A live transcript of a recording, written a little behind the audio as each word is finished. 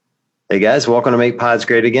Hey guys, welcome to Make Pods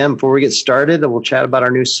Great Again. Before we get started, we'll chat about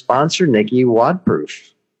our new sponsor, Nikki, WODProof.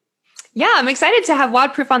 Yeah, I'm excited to have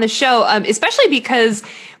WODProof on the show, especially because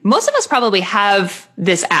most of us probably have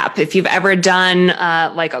this app. If you've ever done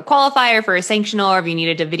like a qualifier for a sanctional, or if you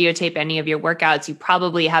needed to videotape any of your workouts, you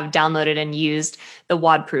probably have downloaded and used the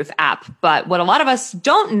WODProof app. But what a lot of us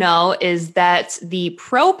don't know is that the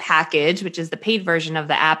Pro package, which is the paid version of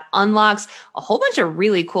the app, unlocks a whole bunch of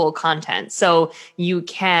really cool content. So you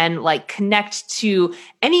can like connect to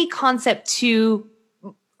any Concept 2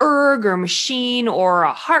 erg or machine or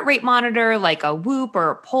a heart rate monitor like a Whoop or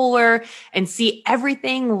a Polar and see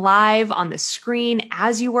everything live on the screen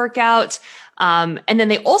as you work out. And then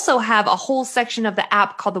they also have a whole section of the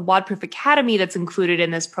app called the WODProof Academy that's included in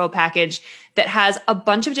this Pro package that has a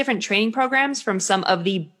bunch of different training programs from some of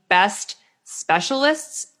the best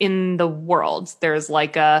specialists in the world. There's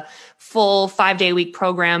like a full 5-day-a-week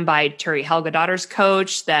program by Turi Helgadottir's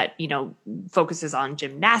coach that, focuses on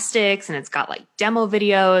gymnastics, and it's got like demo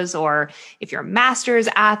videos. Or if you're a master's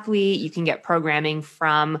athlete, you can get programming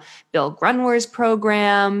from Bill Grunwer's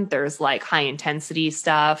program. There's like high intensity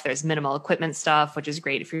stuff. There's minimal equipment stuff, which is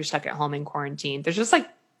great if you're stuck at home in quarantine. There's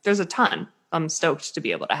a ton. I'm stoked to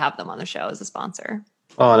be able to have them on the show as a sponsor.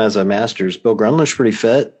 Oh, and as a master's, Bill Grunwer's pretty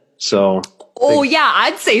fit. So, yeah,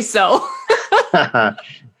 I'd say so.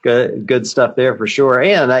 good stuff there for sure.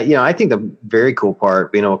 And I think the very cool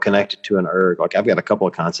part, being able to connect it to an erg. Like I've got a couple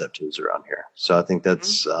of Concept 2s around here, so I think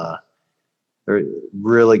that's a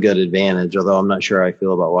really good advantage. Although I'm not sure how I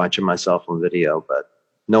feel about watching myself on video, but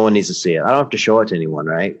no one needs to see it. I don't have to show it to anyone,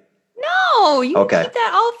 right? No, you keep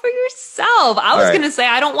that all for yourself. I was going to say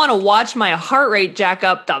I don't want to watch my heart rate jack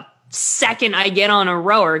up the second I get on a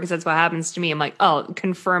rower, because that's what happens to me. I'm like,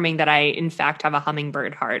 confirming that I in fact have a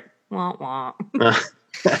hummingbird heart. Wah, wah.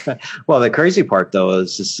 Well, the crazy part though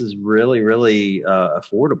is this is really, really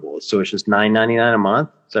affordable. So it's just $9.99 a month.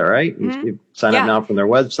 Is that right? Mm-hmm. You sign up now from their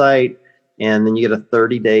website, and then you get a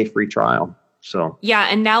 30-day free trial. So yeah,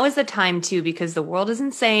 and now is the time too, because the world is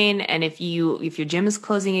insane. And if your gym is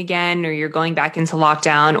closing again, or you're going back into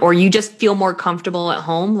lockdown, or you just feel more comfortable at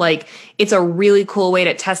home, like it's a really cool way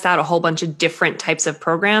to test out a whole bunch of different types of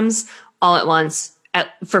programs all at once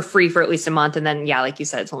for free for at least a month. And then, like you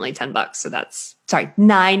said, it's only $10. So that's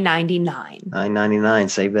 $9.99. $9.99.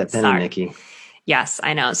 Save that penny, Nikki. Yes,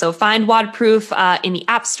 I know. So find WODProof in the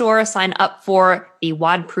App Store. Sign up for the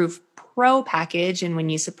WODProof Pro package, and when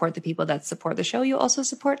you support the people that support the show, you also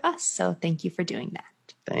support us. So thank you for doing that.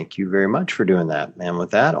 Thank you very much for doing that. And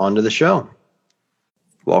with that, on to the show.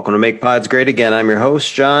 Welcome to Make Pods Great Again. I'm your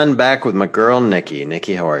host, John, back with my girl, Nikki.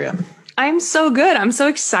 Nikki, how are you? I'm so good. I'm so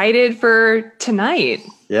excited for tonight.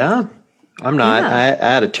 Yeah? I'm not. Yeah.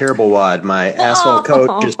 I had a terrible WOD. My asshole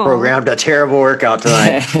coach just programmed a terrible workout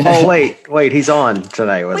tonight. Oh, wait, he's on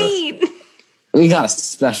tonight with us. We got a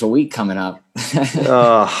special week coming up.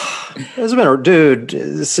 It's been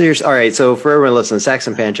dude, seriously. All right, so for everyone listening,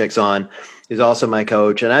 Saxon Panchik's on. He's also my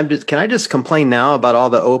coach, and can I just complain now about all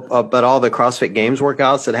the CrossFit Games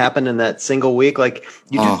workouts that happen in that single week? Like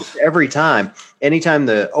you do this every time. Anytime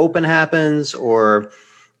the Open happens or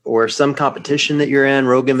some competition that you're in,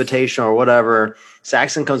 Rogue Invitational or whatever,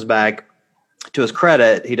 Saxon comes back. To his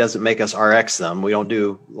credit, he doesn't make us RX them. We don't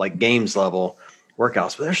do like games level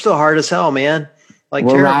workouts, but they're still hard as hell, man. Like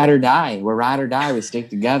we're ride or die. We stick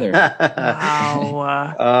together.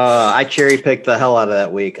 Wow. I cherry picked the hell out of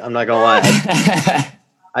that week. I'm not gonna lie.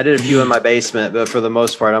 I did a few in my basement, but for the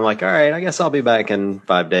most part, I'm like, all right, I guess I'll be back in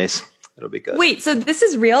 5 days. It'll be good. Wait, so this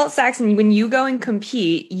is real, Saxon? When you go and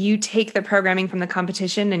compete, you take the programming from the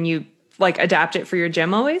competition and you like adapt it for your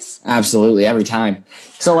gym always? Absolutely, every time.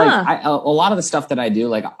 So like a lot of the stuff that I do,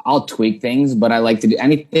 like I'll tweak things, but I like to do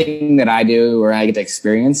anything that I do or I get to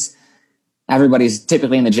experience. Everybody's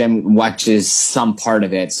typically in the gym watches some part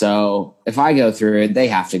of it. So if I go through it, they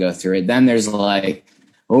have to go through it. Then there's like,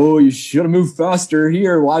 oh, you should have moved faster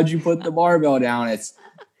here. Why'd you put the barbell down? It's,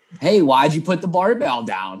 hey, why'd you put the barbell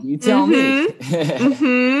down? You tell me.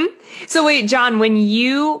 So wait, John, when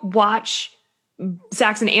you watch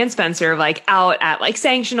Saxon and Spencer like out at like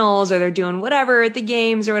sanctionals or they're doing whatever at the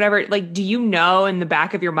games or whatever, like do you know in the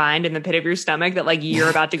back of your mind, in the pit of your stomach, that like you're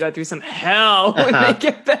about to go through some hell when they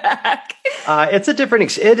get back?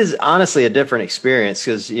 It is honestly a different experience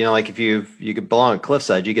because like if you could belong at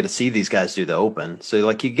Cliffside, you get to see these guys do the Open. So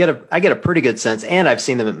like I get a pretty good sense, and I've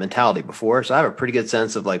seen them at Mentality before, so I have a pretty good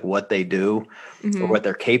sense of like what they do or what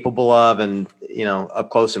they're capable of, and up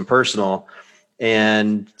close and personal.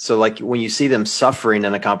 And so like when you see them suffering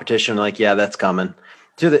in a competition, like, yeah, that's coming.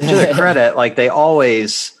 To their credit, like they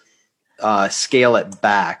always scale it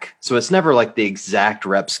back. So it's never like the exact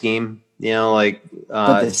rep scheme You know, like,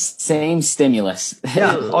 but the same stimulus.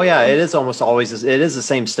 Yeah. Oh yeah. It is almost always, it is the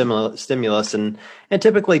same stimulus and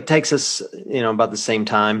typically takes us, you know, about the same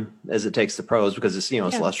time as it takes the pros because it's, you know,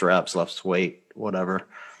 it's less reps, less weight, whatever.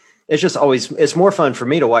 It's just always, it's more fun for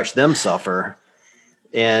me to watch them suffer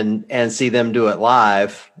and see them do it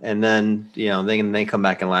live. And then, you know, they come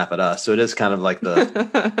back and laugh at us. So it is kind of like a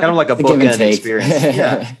bookend experience.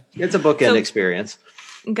 Yeah. It's a bookend experience.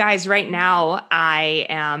 Guys, right now I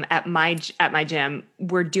am at my gym.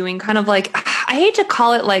 We're doing kind of like, I hate to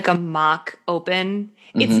call it like a mock open.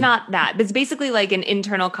 It's not that, but it's basically like an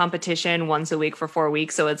internal competition once a week for 4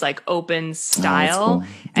 weeks. So it's like open style. Cool.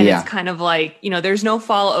 And it's kind of like, you know, there's no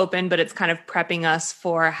fall open, but it's kind of prepping us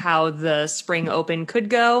for how the spring open could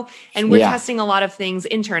go. And we're testing a lot of things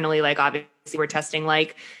internally. Like obviously we're testing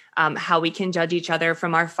like, how we can judge each other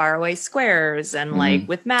from our faraway squares and like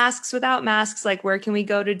with masks, without masks, like where can we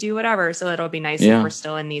go to do whatever. So it'll be nice if we're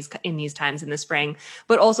still in these times in the spring,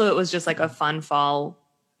 but also it was just like a fun fall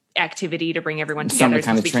activity to bring everyone together.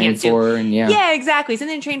 Something to kind of train for yeah, exactly.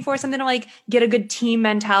 Something to train for, something to like get a good team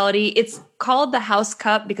mentality. It's called the House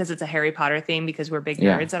Cup because it's a Harry Potter theme because we're big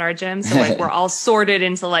nerds at our gym. So like we're all sorted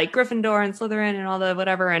into like Gryffindor and Slytherin and all the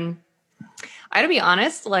whatever. And I gotta be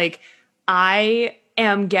honest, like I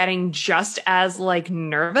am getting just as like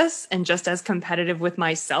nervous and just as competitive with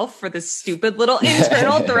myself for this stupid little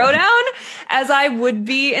internal throwdown as I would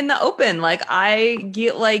be in the open. Like I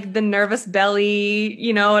get like the nervous belly,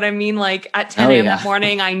 you know what I mean? Like at 10 a.m. that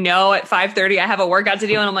morning, I know at 5:30 I have a workout to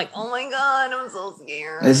do and I'm like, oh my God, I'm so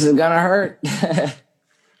scared. This is gonna hurt.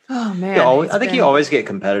 Oh man. I think you always get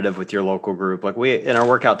competitive with your local group. Like in our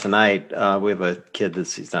workout tonight, we have a kid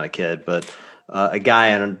he's not a kid, but a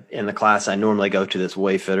guy in the class I normally go to that's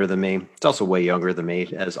way fitter than me. It's also way younger than me,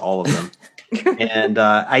 as all of them. And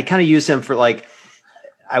I kind of used him for like,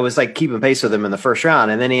 I was like keeping pace with him in the first round,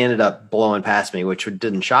 and then he ended up blowing past me, which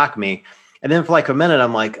didn't shock me. And then for like a minute,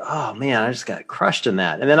 I'm like, oh man, I just got crushed in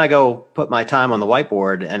that. And then I go put my time on the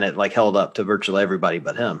whiteboard, and it like held up to virtually everybody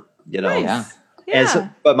but him. You know. Nice. Yeah. And so,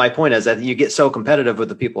 but my point is that you get so competitive with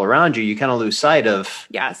the people around you, you kind of lose sight of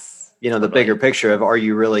the bigger picture of, are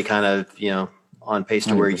you really kind of, you know, on pace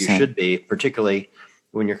to 100%. Where you should be, particularly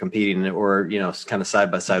when you're competing or, you know, kind of side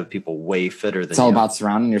by side with people way fitter than you. It's all about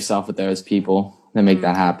surrounding yourself with those people that make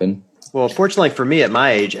that happen. Well, fortunately for me at my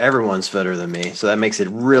age, everyone's fitter than me. So that makes it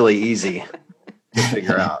really easy to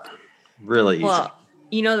figure out. Really easy. Well,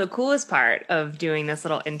 you know, the coolest part of doing this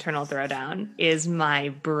little internal throwdown is my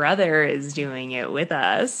brother is doing it with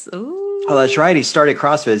us. Ooh. Oh, that's right. He started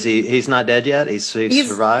CrossFit. He's not dead yet. He's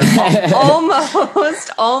survived.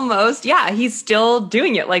 Almost. Yeah, he's still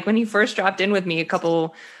doing it. Like when he first dropped in with me a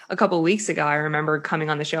couple weeks ago, I remember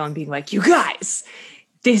coming on the show and being like, "You guys,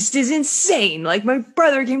 this is insane! Like my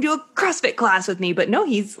brother came to a CrossFit class with me." But no,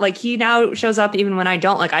 he's like he now shows up even when I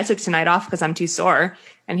don't. Like I took tonight off because I'm too sore,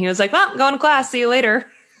 and he was like, "Well, I'm going to class. See you later."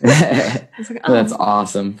 Like, oh. That's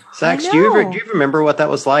awesome. Sax, do you remember what that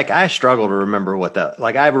was like? I struggle to remember what that,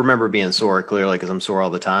 like, I remember being sore clearly because I'm sore all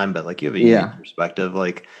the time, but like you have a unique perspective.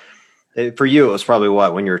 Like for you, it was probably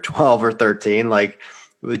when you were 12 or 13. Like,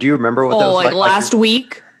 do you remember what that was like? Last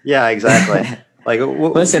week? Yeah, exactly. Like,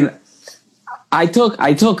 listen, I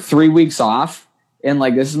took 3 weeks off and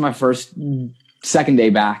like, this is my second day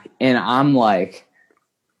back and I'm like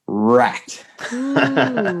wrecked.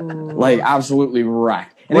 Like absolutely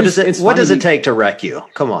wrecked. What does it take to wreck you?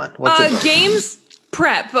 Come on. Games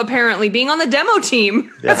prep, apparently. Being on the demo team.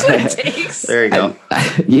 That's what it takes. There you go.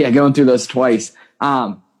 Going through those twice.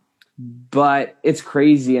 But it's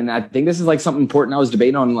crazy. And I think this is like something important. I was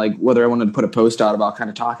debating on like whether I wanted to put a post out about kind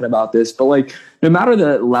of talking about this. But like no matter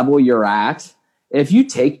the level you're at, if you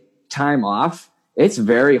take time off, it's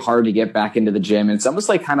very hard to get back into the gym. And it's almost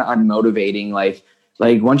like kind of unmotivating. Like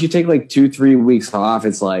once you take like 2-3 weeks off,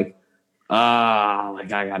 it's like,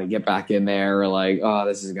 like I got to get back in there, or like, oh,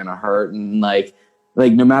 this is going to hurt. And like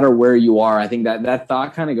no matter where you are, I think that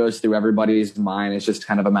thought kind of goes through everybody's mind. It's just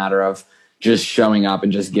kind of a matter of just showing up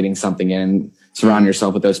and just getting something in, surround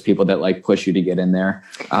yourself with those people that like push you to get in there.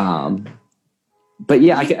 But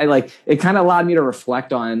yeah, I like, it kind of allowed me to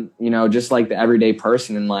reflect on, you know, just like the everyday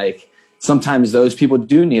person. And like, sometimes those people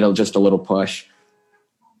do need just a little push.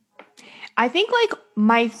 I think like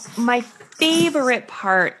my favorite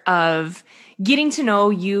part of getting to know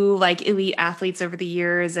you like elite athletes over the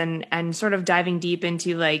years and sort of diving deep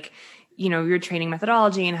into like, you know, your training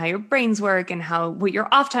methodology and how your brains work and what your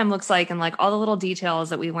off time looks like and like all the little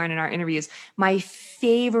details that we learn in our interviews. My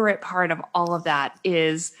favorite part of all of that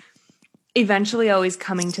is eventually always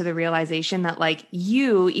coming to the realization that like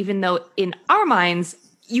you, even though in our minds,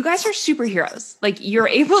 you guys are superheroes. Like, you're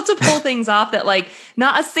able to pull things off that like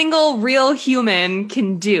not a single real human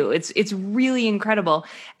can do. It's really incredible.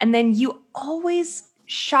 And then you always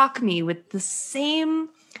shock me with the same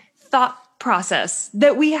thought process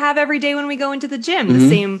that we have every day when we go into the gym. The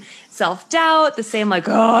same self-doubt, the same like,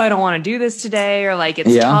 oh, I don't want to do this today, or like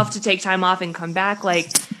it's tough to take time off and come back. Like,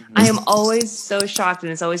 I am always so shocked,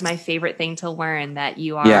 and it's always my favorite thing to learn that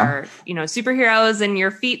you are, you know, superheroes in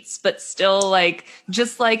your feats, but still like,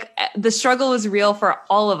 just like the struggle is real for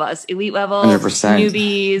all of us, elite level, 100%.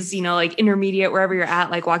 Newbies, you know, like intermediate, wherever you're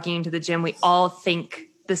at, like walking into the gym, we all think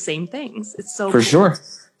the same things. It's so cool.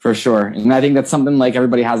 For sure. And I think that's something like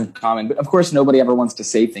everybody has in common, but of course nobody ever wants to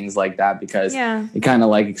say things like that because it kind of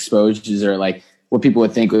like exposes or like what people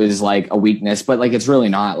would think was like a weakness, but like, it's really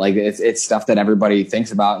not. Like, it's stuff that everybody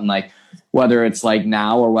thinks about. And like, whether it's like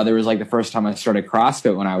now or whether it was like the first time I started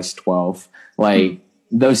CrossFit when I was 12, like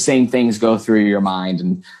those same things go through your mind.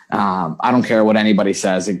 And I don't care what anybody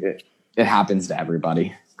says. It happens to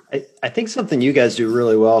everybody. I think something you guys do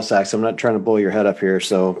really well, Sax. I'm not trying to blow your head up here,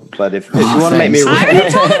 but if you want to make me, I already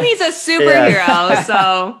told him he's a superhero.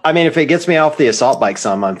 So I mean, if it gets me off the assault bike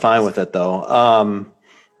some, I'm fine with it though.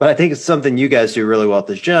 But I think it's something you guys do really well at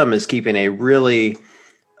this gym is keeping a really,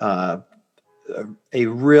 a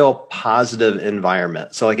real positive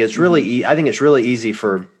environment. So like, it's really, I think it's really easy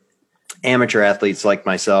for amateur athletes like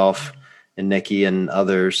myself and Nikki and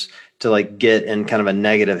others to like get in kind of a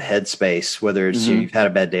negative headspace, whether it's you've had a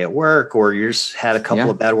bad day at work or you just had a couple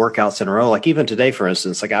of bad workouts in a row. Like even today, for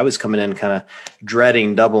instance, like I was coming in kind of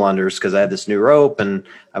dreading double unders because I had this new rope and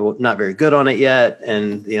I'm not very good on it yet.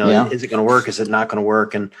 And, you know, is it going to work? Is it not going to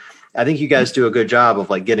work? And I think you guys do a good job of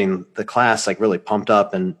like getting the class like really pumped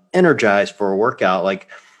up and energized for a workout. Like,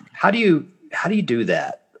 how do you do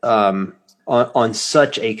that? On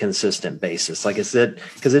such a consistent basis? Like, is it,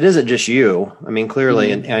 because it isn't just you, I mean,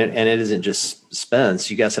 clearly, and it isn't just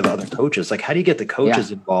Spence, you guys have other coaches. Like, how do you get the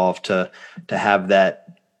coaches involved to have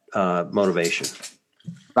that motivation?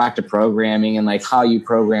 Back to programming and like how you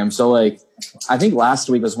program. So like, I think last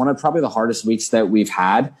week was one of probably the hardest weeks that we've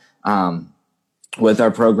had with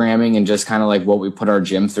our programming and just kind of like what we put our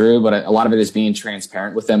gym through. But a lot of it is being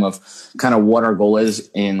transparent with them of kind of what our goal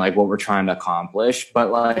is and like what we're trying to accomplish.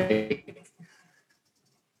 But like,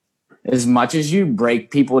 as much as you break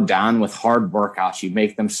people down with hard workouts, you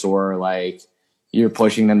make them sore, like you're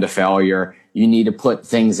pushing them to failure, you need to put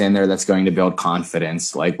things in there that's going to build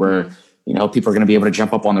confidence. Like where, you know, people are going to be able to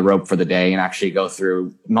jump up on the rope for the day and actually go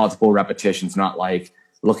through multiple repetitions, not like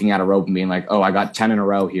looking at a rope and being like, oh, I got 10 in a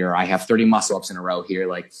row here. I have 30 muscle ups in a row here.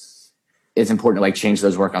 Like, it's important to like change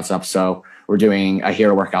those workouts up. So we're doing a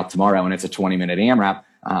hero workout tomorrow and it's a 20-minute AMRAP,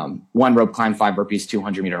 1 rope climb, 5 burpees,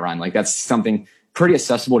 200-meter run. Like that's something pretty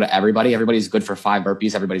accessible to everybody. Everybody's good for 5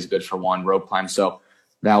 burpees. Everybody's good for 1 rope climb. So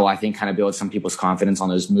that will, I think, kind of build some people's confidence on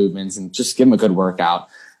those movements and just give them a good workout.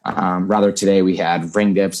 Rather today we had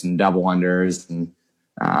ring dips and double unders, and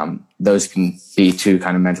those can be 2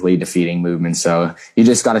 kind of mentally defeating movements. So you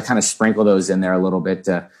just got to kind of sprinkle those in there a little bit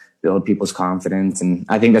to build people's confidence. And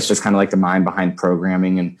I think that's just kind of like the mind behind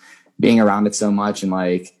programming and being around it so much, and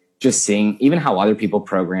like just seeing even how other people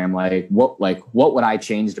program, like what would I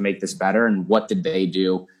change to make this better? And what did they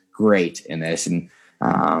do great in this? And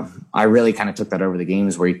I really kind of took that over the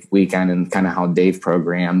games weekend and kind of how Dave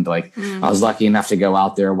programmed. Like I was lucky enough to go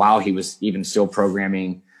out there while he was even still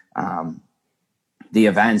programming the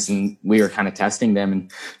events, and we were kind of testing them,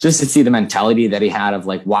 and just to see the mentality that he had of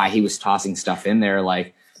like why he was tossing stuff in there,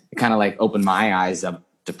 like it kind of like opened my eyes up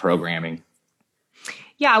to programming.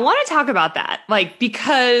 Yeah, I want to talk about that, like,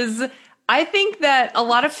 because I think that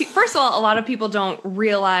first of all, a lot of people don't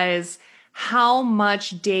realize how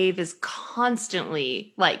much Dave is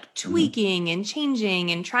constantly like tweaking and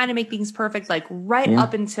changing and trying to make things perfect, like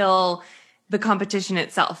up until the competition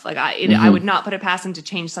itself. Like I would not put it past him to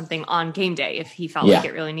change something on game day if he felt like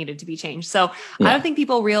it really needed to be changed. So I don't think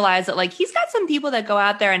people realize that like he's got some people that go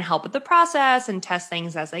out there and help with the process and test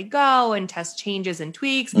things as they go and test changes and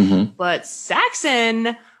tweaks. But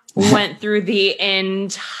Saxon went through the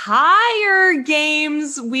entire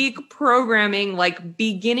games week programming, like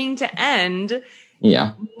beginning to end.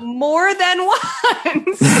 Yeah. More than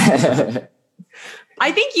once.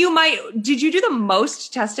 I think did you do the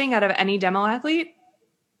most testing out of any demo athlete?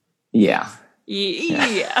 Yeah.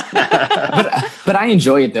 But I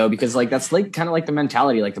enjoy it though, because like, that's like kind of like the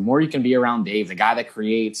mentality, like the more you can be around Dave, the guy that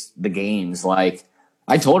creates the games. Like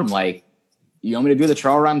I told him, like, you want me to do the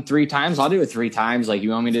trail run 3 times? I'll do it 3 times. Like you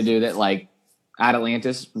want me to do that, like at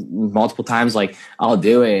Atlantis multiple times? Like I'll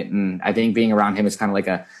do it. And I think being around him is kind of like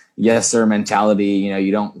a yes sir mentality. You know,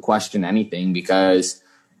 you don't question anything because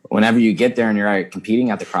whenever you get there and you're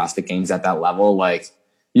competing at the CrossFit Games at that level, like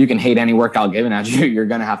you can hate any workout given at you. You're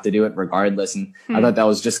going to have to do it regardless. And I thought that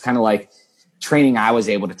was just kind of like training I was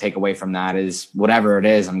able to take away from that is whatever it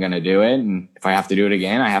is, I'm going to do it. And if I have to do it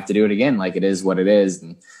again, I have to do it again. Like it is what it is.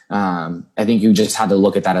 And I think you just had to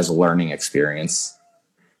look at that as a learning experience.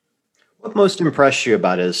 What most impressed you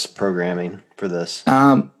about his programming for this?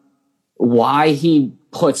 Why he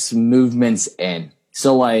puts movements in.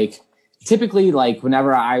 So like typically like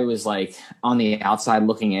whenever I was like on the outside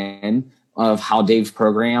looking in of how Dave's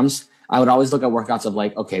programs, I would always look at workouts of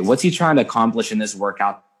like, okay, what's he trying to accomplish in this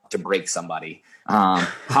workout to break somebody? How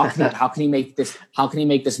can he make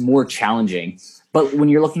this more challenging? But when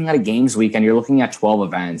you're looking at a games weekend, you're looking at 12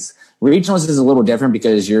 events. Regionals is a little different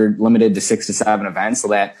because you're limited to 6 to 7 events, so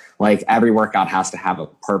that like every workout has to have a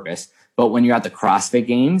purpose. But when you're at the CrossFit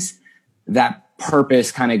Games, that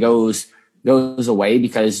purpose kind of goes away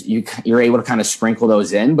because you're able to kind of sprinkle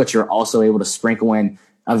those in, but you're also able to sprinkle in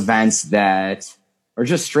events that are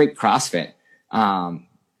just straight CrossFit.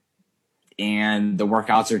 And the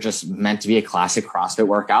workouts are just meant to be a classic CrossFit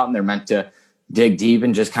workout, and they're meant to dig deep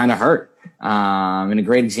and just kind of hurt. And a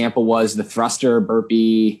great example was the thruster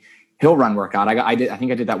burpee hill run workout. I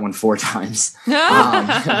think I did that one 4 times.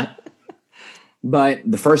 But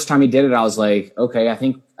the first time he did it, I was like, okay, I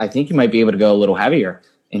think you might be able to go a little heavier.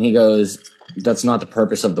 And he goes, that's not the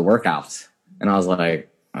purpose of the workout. And I was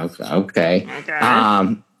like, okay.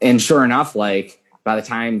 And sure enough, like by the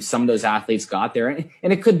time some of those athletes got there, and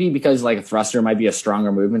it could be because like a thruster might be a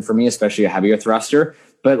stronger movement for me, especially a heavier thruster.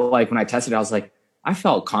 But like when I tested, I was like, I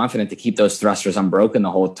felt confident to keep those thrusters unbroken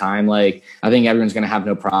the whole time. Like, I think everyone's going to have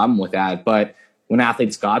no problem with that. But when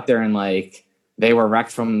athletes got there and like they were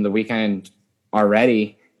wrecked from the weekend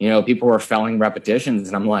already, you know, people were failing repetitions.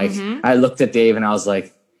 And I'm like, I looked at Dave and I was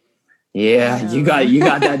like, yeah, you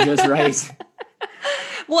got that just right.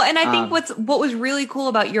 Well, and I think what was really cool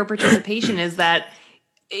about your participation is that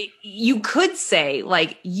you could say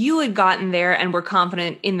like you had gotten there and were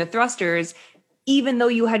confident in the thrusters, even though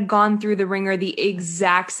you had gone through the ringer the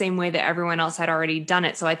exact same way that everyone else had already done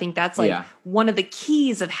it. So I think that's like one of the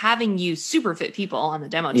keys of having you super fit people on the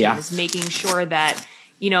demo team is making sure that,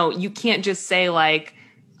 you know, you can't just say like,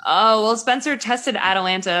 oh, well, Spencer tested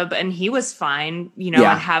Atalanta and he was fine, you know,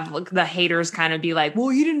 and have like, the haters kind of be like, well,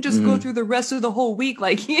 he didn't just go through the rest of the whole week.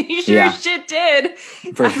 Like he sure as shit did.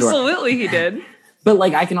 For Absolutely sure. He did. But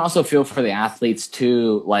like, I can also feel for the athletes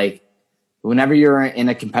too. Like whenever you're in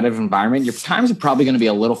a competitive environment, your times are probably going to be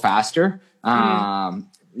a little faster.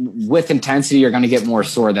 With intensity, you're going to get more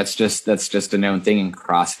sore. That's just a known thing in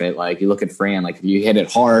CrossFit. Like you look at Fran, like if you hit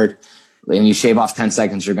it hard, and you shave off 10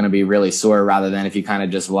 seconds, you're going to be really sore rather than if you kind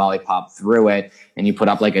of just lollipop through it and you put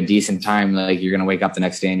up like a decent time, like you're going to wake up the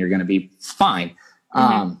next day and you're going to be fine.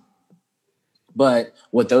 But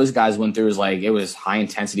what those guys went through is like, it was high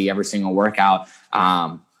intensity every single workout.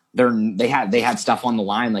 They had stuff on the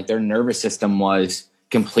line. Like their nervous system was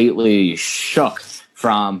completely shook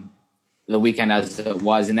from the weekend as it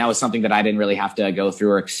was. And that was something that I didn't really have to go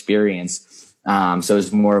through or experience. So it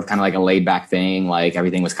was more of kind of like a laid back thing. Like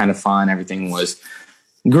everything was kind of fun. Everything was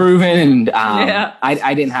grooving. And,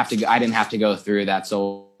 I didn't have to go through that.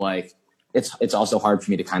 So like, it's also hard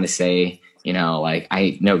for me to kind of say, you know, like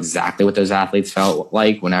I know exactly what those athletes felt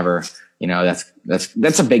like whenever, you know,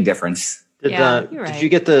 that's a big difference. Did you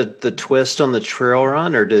get the twist on the trail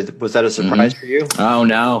run or was that a surprise for you? Oh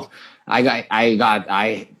no.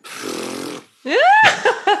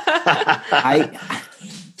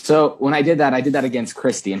 So when I did that against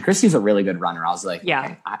Christy, and Christy's a really good runner. I was like,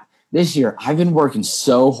 okay, this year I've been working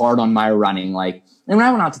so hard on my running. Like, and when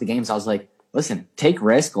I went out to the games, I was like, listen, take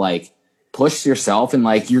risk, like push yourself. And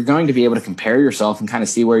like, you're going to be able to compare yourself and kind of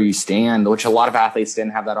see where you stand, which a lot of athletes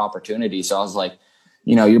didn't have that opportunity. So I was like,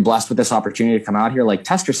 you know, you're blessed with this opportunity to come out here, like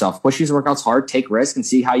test yourself, push these workouts hard, take risk and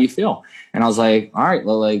see how you feel. And I was like, all right,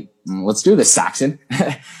 well, like, let's do this, Saxon.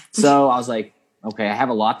 So I was like, okay, I have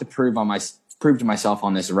a lot to prove to myself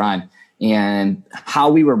on this run. And how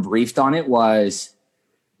we were briefed on it was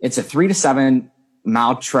it's a 3 to 7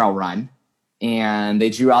 mile trail run. And they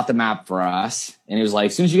drew out the map for us. And it was like,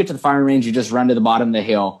 as soon as you get to the firing range, you just run to the bottom of the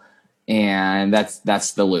hill. And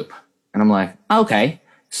that's the loop. And I'm like, okay.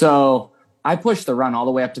 So I pushed the run all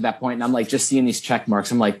the way up to that point, and I'm like just seeing these check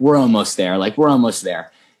marks. I'm like, we're almost there.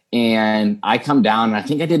 And I come down, and I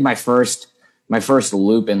think I did my first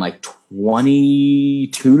loop in like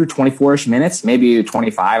 22 to 24ish minutes, maybe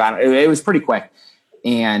 25. It was pretty quick.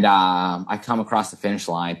 And I come across the finish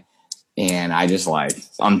line, and I just like,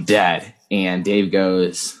 I'm dead. And Dave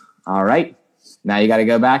goes, all right, now you got to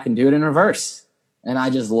go back and do it in reverse. And I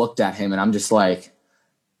just looked at him, and I'm just like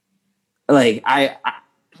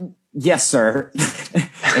yes, sir.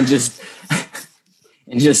 and just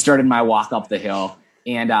started my walk up the hill.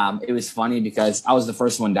 And it was funny because I was the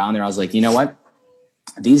first one down there. I was like, you know what?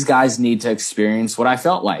 These guys need to experience what I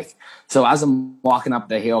felt like. So as I'm walking up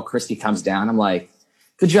the hill, Christy comes down. I'm like,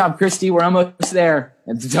 good job, Christy. We're almost there.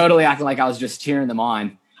 And totally acting like I was just cheering them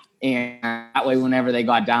on. And that way, whenever they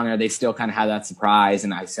got down there, they still kind of had that surprise.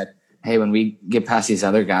 And I said, hey, when we get past these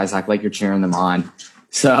other guys, act like you're cheering them on.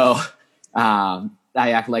 So I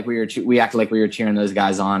act like we were cheering those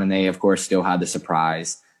guys on. And they, of course, still had the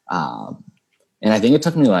surprise. And I think it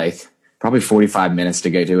took me like probably 45 minutes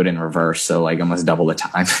to go do it in reverse. So like almost double the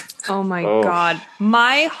time. Oh my God.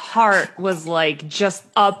 My heart was like just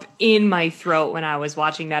up in my throat when I was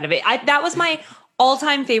watching that event. That was my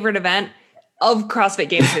all-time favorite event of CrossFit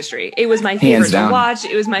Games history. It was my favorite to watch.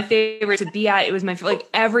 It was my favorite to be at. It was my, like,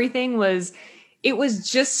 everything was, it was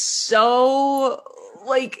just so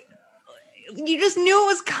like, you just knew it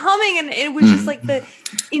was coming, and it was just like the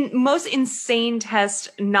most insane test,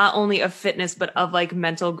 not only of fitness, but of like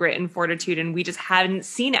mental grit and fortitude. And we just hadn't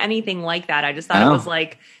seen anything like that. I just thought it was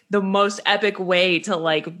like the most epic way to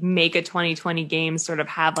like make a 2020 games sort of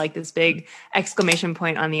have like this big exclamation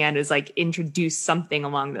point on the end, is like introduce something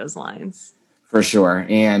along those lines. For sure.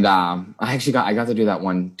 And I got to do that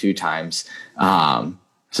 1-2 times.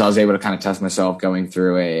 So I was able to kind of test myself going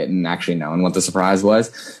through it and actually knowing what the surprise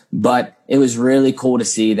was. But it was really cool to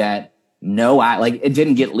see that it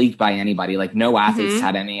didn't get leaked by anybody. Like no athletes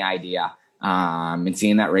had any idea. And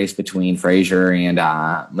seeing that race between Frazier and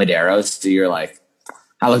Medeiros, so you're like,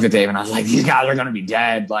 I looked at Dave and I was like, these guys are going to be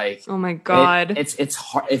dead. Like, oh my God. It's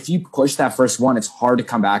hard. If you push that first one, it's hard to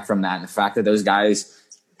come back from that. And the fact that those guys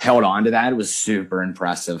held on to that was super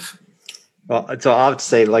impressive. Well, so I'll have to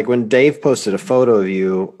say, like when Dave posted a photo of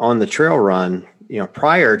you on the trail run,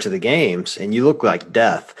 prior to the games, and you look like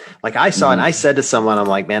death. Like I saw it and I said to someone, I'm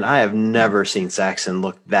like, man, I have never seen Saxon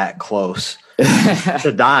look that close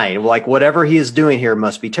to dying. Like whatever he is doing here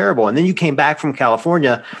must be terrible. And then you came back from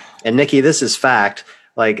California, and Nikki, this is fact.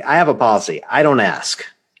 Like I have a policy. I don't ask.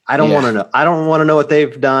 I don't want to know. I don't want to know what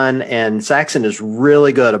they've done. And Saxon is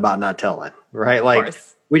really good about not telling, right? Like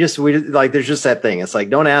we like, there's just that thing. It's like,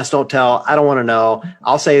 don't ask, don't tell. I don't want to know.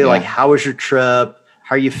 I'll say like, how was your trip?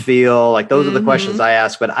 How you feel? Like those are the questions I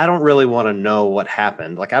ask, but I don't really want to know what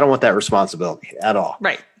happened. Like I don't want that responsibility at all.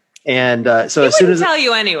 Right. And so as soon as tell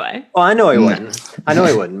you anyway. Well, I know he wouldn't. I know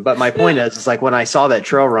he wouldn't. But my point is, it's like when I saw that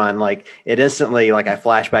trail run, like it instantly, like I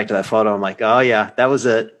flashed back to that photo. I'm like, oh yeah, that was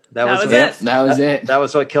it. That was it. That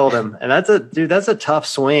was what killed him. And that's a tough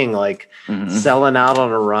swing. Like selling out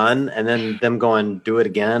on a run and then them going do it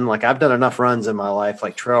again. Like I've done enough runs in my life,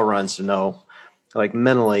 like trail runs, to know, like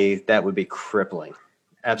mentally that would be crippling.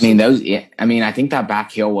 Absolutely. I think that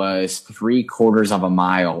back hill was 3/4 of a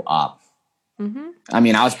mile up. I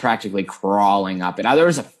mean, I was practically crawling up it. There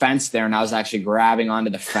was a fence there, and I was actually grabbing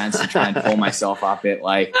onto the fence to try and pull myself up it.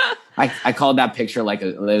 Like, I called that picture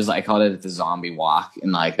I called it the zombie walk,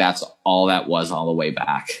 and like that's all that was all the way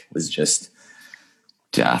back. It was just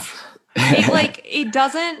death. It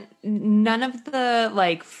doesn't. None of the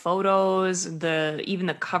like photos, even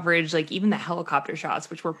the coverage, like even the helicopter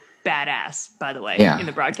shots, which were badass, by the way, in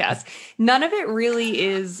the broadcast. None of it really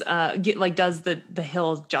is does the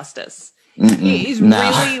hill justice. It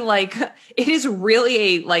is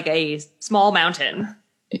really a small mountain.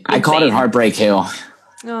 I called it Heartbreak Hill.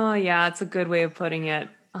 Oh yeah, it's a good way of putting it.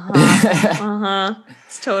 It's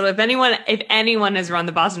totally. If anyone has run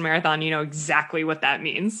the Boston Marathon, you know exactly what that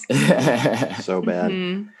means. So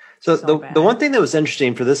bad. So the one thing that was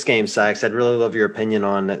interesting for this game, Sax, I'd really love your opinion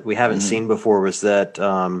on that we haven't seen before, was that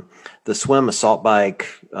the swim assault bike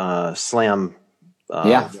slam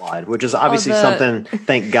WOD, which is obviously something,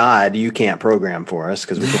 thank God, you can't program for us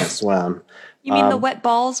because we can't swim. You mean the wet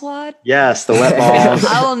balls WOD? Yes, the wet balls.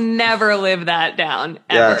 I will never live that down,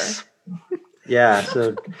 ever. Yes. Yeah,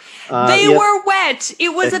 so they were wet. It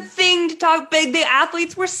was a thing to talk big. The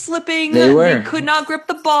athletes were slipping. They could not grip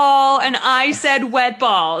the ball, and I said wet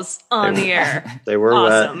balls on the air. They were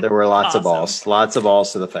wet. There were lots of balls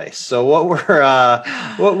to the face. So what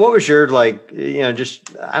was your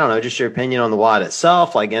just your opinion on the WOD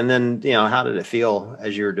itself, and then how did it feel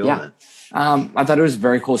as you were doing it? I thought it was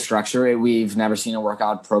very cool structure. We've never seen a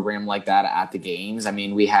workout program like that at the games. I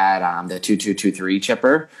mean, we had the 2-2-2-3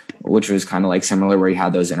 chipper, which was kind of like similar, where you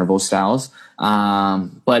had those interval styles.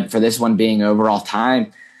 But for this one being overall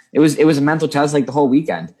time, it was a mental test like the whole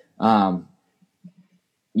weekend.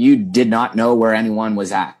 You did not know where anyone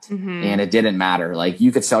was at, and it didn't matter. Like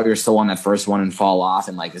you could sell your soul on that first one and fall off,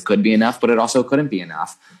 and like it could be enough, but it also couldn't be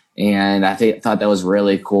enough. And I thought that was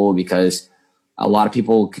really cool because a lot of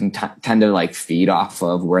people can tend to like feed off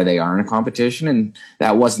of where they are in a competition, and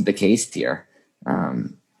that wasn't the case here.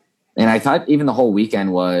 And I thought even the whole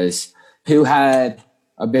weekend was who had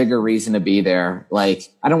a bigger reason to be there. Like,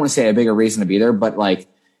 I don't want to say a bigger reason to be there, but like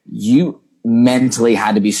you mentally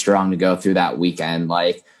had to be strong to go through that weekend.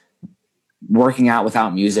 Like working out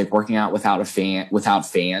without music, working out without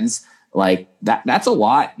fans, like that's a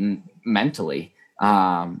lot mentally.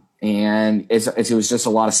 And it was just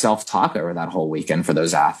a lot of self-talk over that whole weekend for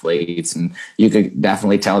those athletes. And you could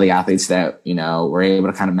definitely tell the athletes that, you know, were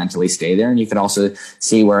able to kind of mentally stay there. And you could also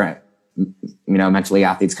see where, you know, mentally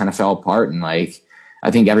athletes kind of fell apart. And like,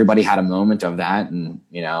 I think everybody had a moment of that. And,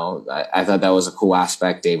 you know, I thought that was a cool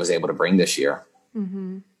aspect Dave was able to bring this year.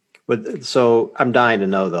 Mm-hmm. But so I'm dying to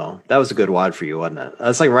know though. That was a good WOD for you, wasn't it?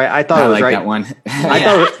 That's like right. I thought it was like right. That one. I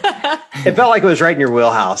thought it felt like it was right in your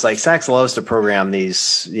wheelhouse. Like Sax loves to program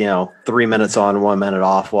these, you know, 3 minutes on, 1 minute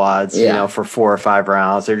off WODs, you know, for 4 or 5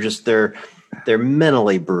 rounds. They're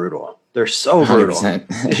mentally brutal. They're so brutal.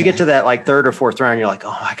 100%. As you get to that like 3rd or 4th round, you're like,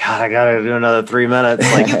 oh my God, I got to do another 3 minutes.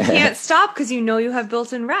 Like you can't stop because you know you have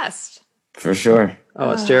built-in rest. For sure.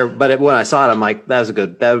 Oh, it's terrible. But when I saw it, I'm like,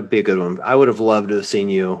 that would be a good one. I would have loved to have seen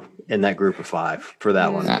you in that group of 5 for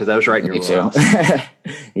that one, because that was right in your wheelhouse.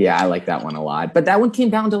 Yeah, I like that one a lot. But that one came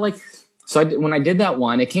down to like, when I did that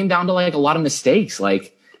one, it came down to like a lot of mistakes.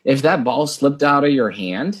 Like if that ball slipped out of your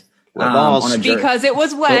hand, because it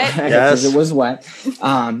was wet. Because it was wet.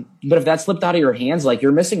 But if that slipped out of your hands, like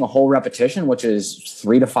you're missing a whole repetition, which is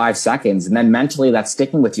 3 to 5 seconds. And then mentally that's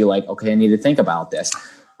sticking with you. Like, okay, I need to think about this.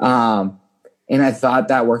 And I thought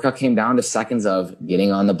that workout came down to seconds of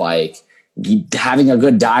getting on the bike, having a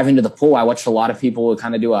good dive into the pool. I watched a lot of people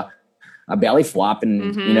kind of do a belly flop,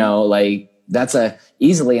 and you know, like that's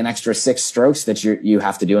easily an extra 6 strokes that you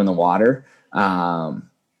have to do in the water.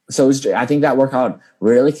 So I think that workout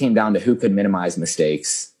really came down to who could minimize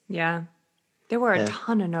mistakes. Yeah, there were a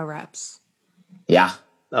ton of no reps. Yeah.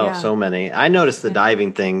 Oh, so many. I noticed the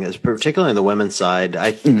diving thing is particularly on the women's side.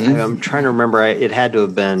 I'm trying to remember. It had to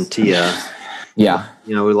have been Tia. Yeah.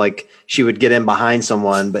 You know, like she would get in behind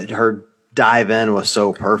someone, but her dive in was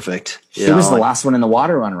so perfect. She was the last one in the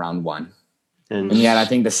water on round 1. And yet I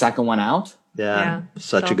think the second one out. Yeah.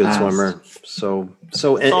 Such a good swimmer. So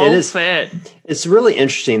it is fit. It's really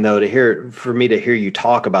interesting though for me to hear you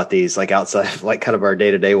talk about these, like outside, like kind of our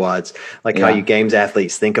day-to-day WODs, like how you games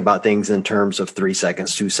athletes think about things in terms of 3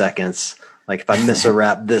 seconds, 2 seconds. Like if I miss a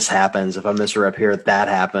rep, this happens. If I miss a rep here, that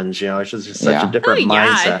happens. You know, it's just such a different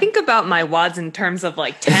mindset. I think about my WODs in terms of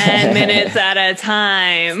like 10 minutes at a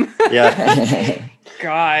time. Yeah.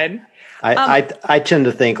 God. I tend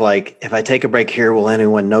to think like, if I take a break here, will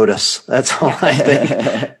anyone notice? That's all I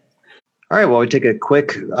think. All right. Well, we take a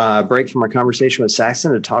quick break from our conversation with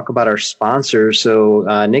Saxon to talk about our sponsors.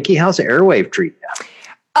 So, Nikki, how's the AIRWAAV treat you?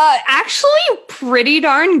 Actually pretty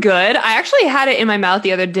darn good. I actually had it in my mouth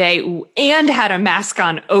the other day and had a mask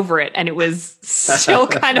on over it, and it was still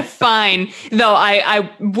kind of fine, though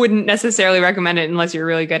I wouldn't necessarily recommend it unless you're a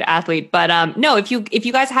really good athlete. But no, if you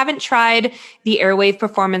guys haven't tried the AIRWAAV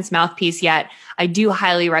Performance Mouthpiece yet, I do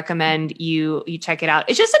highly recommend you check it out.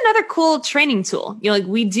 It's just another cool training tool. You know, like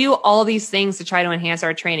we do all these things to try to enhance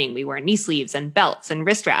our training. We wear knee sleeves and belts and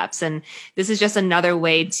wrist wraps, and this is just another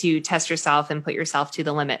way to test yourself and put yourself to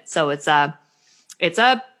the limit. So it's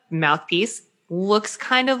a mouthpiece. Looks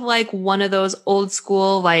kind of like one of those old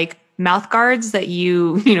school like mouth guards that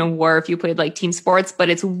you wore if you played like team sports, but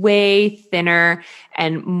it's way thinner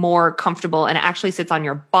and more comfortable, and it actually sits on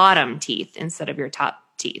your bottom teeth instead of your top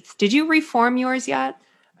teeth. Did you reform yours yet?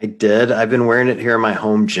 I did. I've been wearing it here in my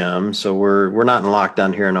home gym. So we're not in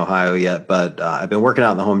lockdown here in Ohio yet, but I've been working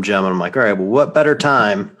out in the home gym, and I'm like, all right, well, what better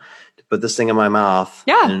time to put this thing in my mouth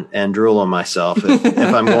and drool on myself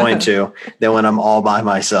if I'm going to, than when I'm all by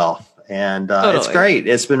myself. And It's great.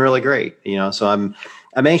 It's been really great. You know, so I'm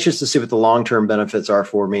anxious to see what the long-term benefits are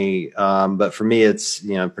for me. But for me, it's,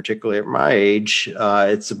 particularly at my age,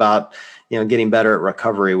 it's about, getting better at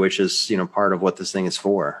recovery, which is, part of what this thing is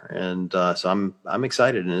for. And so I'm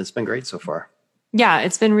excited, and it's been great so far. Yeah,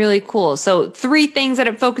 it's been really cool. So 3 things that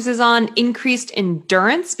it focuses on: increased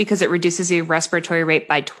endurance, because it reduces your respiratory rate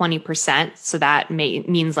by 20%. So that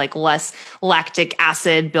means like less lactic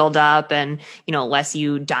acid buildup and, less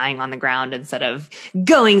you dying on the ground instead of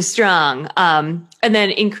going strong. And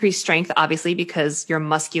then increased strength, obviously, because your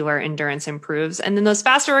muscular endurance improves. And then those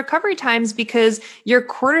faster recovery times because your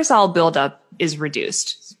cortisol buildup is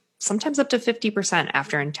reduced, sometimes up to 50%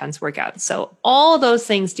 after intense workouts. So all those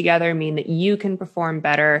things together mean that you can perform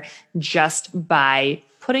better just by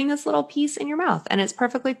putting this little piece in your mouth, and it's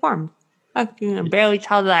perfectly formed. I can barely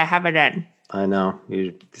tell that I have it in. I know.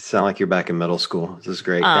 You sound like you're back in middle school. This is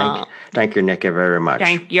great. Thank you, Nick, very much.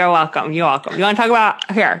 You're welcome. You're welcome. You want to talk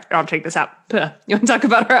about, here, I'll take this out. You want to talk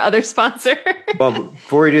about our other sponsor? Well,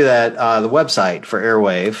 before we do that, the website for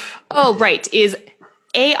AIRWAAV. Oh, right. Is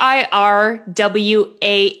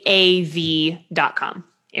AIRWAAV.com.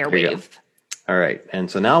 AIRWAAV. All right.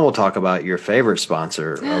 And so now we'll talk about your favorite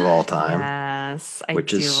sponsor of all time. Yes, I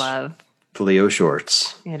do love FLEO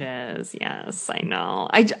Shorts. It is. Yes, I know.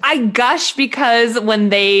 I gush because when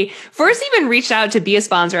they first even reached out to be a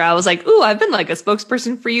sponsor, I was like, ooh, I've been like a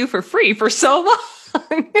spokesperson for you for free for so long.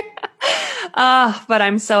 But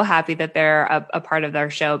I'm so happy that they're a part of their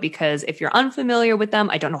show, because if you're unfamiliar with them,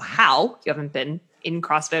 I don't know how you haven't been in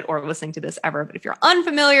CrossFit or listening to this ever, but if you're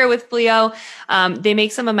unfamiliar with FLEO, they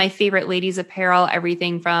make some of my favorite ladies apparel,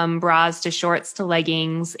 everything from bras to shorts to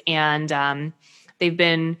leggings. And they've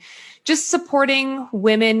been just supporting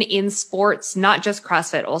women in sports, not just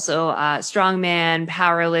CrossFit, also strongman,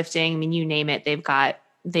 powerlifting. I mean, you name it. They've got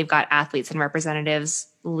athletes and representatives,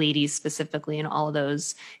 ladies specifically, in all of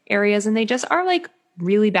those areas. And they just are like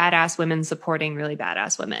really badass women supporting really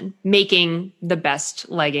badass women, making the best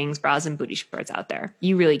leggings, bras, and booty shorts out there.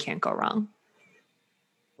 You really can't go wrong.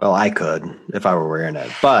 Well, I could if I were wearing it,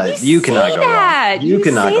 but you cannot go wrong. You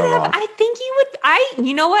cannot go wrong. I think you would.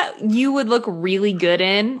 You know what you would look really good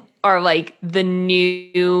in are like the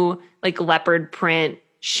new like leopard print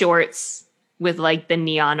shorts with like the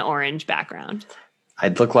neon orange background.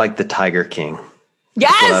 I'd look like the Tiger King.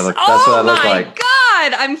 Yes. That's what I look like.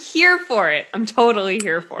 God, I'm here for it. I'm totally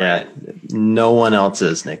here for it. No one else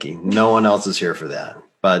is, Nikki. No one else is here for that.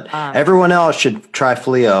 But everyone else should try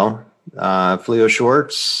FLEO. FLEO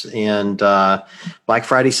Shorts and Black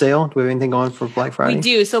Friday sale. Do we have anything going for Black Friday? We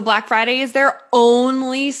do. So Black Friday is their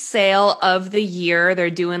only sale of the year. They're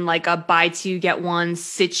doing like a buy two, get one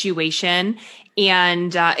situation.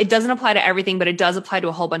 And it doesn't apply to everything, but it does apply to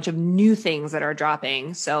a whole bunch of new things that are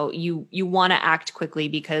dropping. So you want to act quickly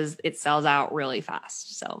because it sells out really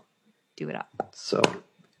fast. So do it up. So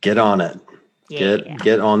get on it. Yeah.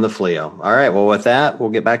 Get on the FLEO. All right. Well, with that, we'll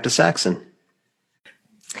get back to Saxon.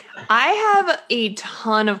 I have a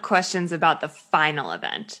ton of questions about the final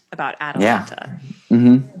event, about Atlanta. Yeah.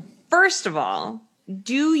 Mm-hmm. First of all,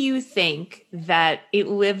 do you think that it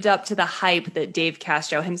lived up to the hype that Dave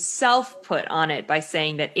Castro himself put on it by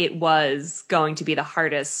saying that it was going to be the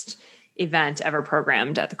hardest event ever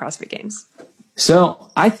programmed at the CrossFit Games? So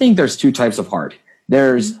I think there's two types of hard.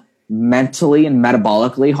 There's mentally and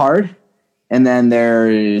metabolically hard. And then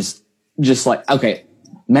there's just like, okay,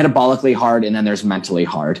 metabolically hard, and then there's mentally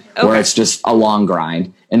hard, where it's just a long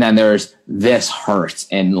grind. And then there's this hurts,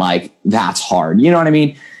 and like that's hard. You know what I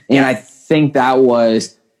mean? And I think that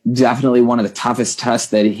was definitely one of the toughest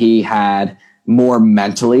tests that he had, more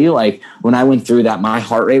mentally. Like when I went through that, my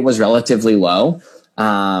heart rate was relatively low.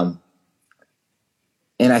 And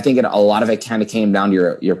I think a lot of it kind of came down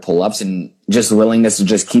to your pull-ups and just willingness to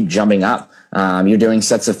just keep jumping up. You're doing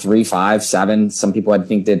sets of 3, 5, 7. Some people I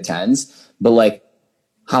think did 10s, but like,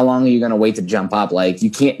 how long are you going to wait to jump up? Like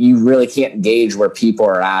you really can't gauge where people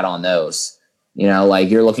are at on those. You know, like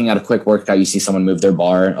you're looking at a quick workout, you see someone move their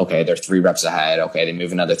bar. Okay, they're 3 reps ahead. Okay, they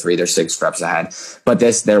move another 3, they're 6 reps ahead. But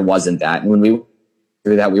there wasn't that. And when we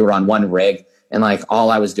through that, we were on one rig, and like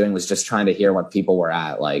all I was doing was just trying to hear what people were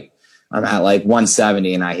at. Like I'm at like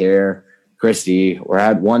 170, and I hear Christy, we're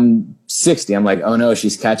at 160. I'm like, oh no,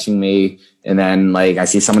 she's catching me. And then like I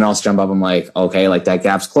see someone else jump up. I'm like, okay, like that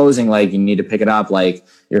gap's closing. Like you need to pick it up. Like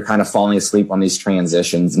you're kind of falling asleep on these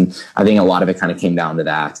transitions. And I think a lot of it kind of came down to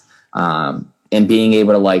that. And being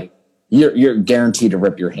able to like, you're guaranteed to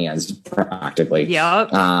rip your hands practically.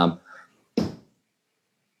 Yep.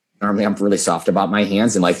 Normally I'm really soft about my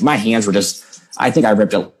hands, and like my hands were just, I think I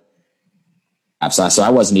ripped it. So I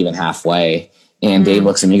wasn't even halfway. And Dave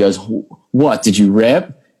looks at me and goes, what, did you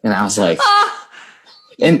rip? And I was like,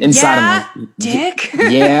 and inside I'm like, dick.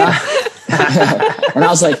 Yeah. And I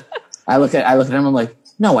was like, I look at him, I'm like,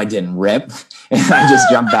 no, I didn't rip. And I just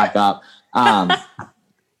jumped back up.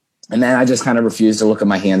 And then I just kind of refused to look at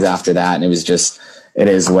my hands after that. And it was just, it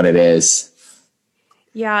is what it is.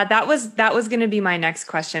 Yeah, that was going to be my next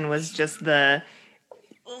question, was just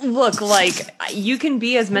look, like you can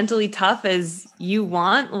be as mentally tough as you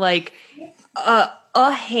want. Like,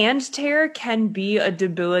 a hand tear can be a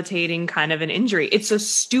debilitating kind of an injury. It's so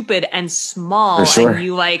stupid and small, and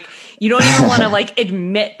you don't even want to like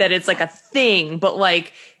admit that it's like a thing, but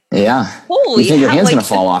like, yeah, holy, you think your hand's gonna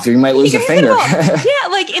fall off? You might lose a finger. Yeah,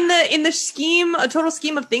 like in the a total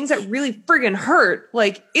scheme of things that really friggin' hurt,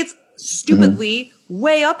 like it's stupidly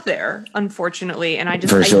way up there, unfortunately. And I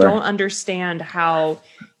don't understand how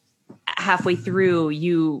halfway through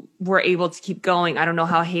you were able to keep going. I don't know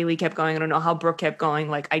how Haley kept going. I don't know how Brooke kept going.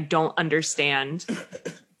 Like, I don't understand.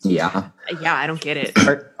 Yeah, I don't get it.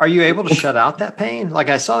 Are you able to shut out that pain? Like,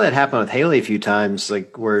 I saw that happen with Haley a few times,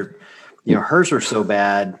 like where, hers were so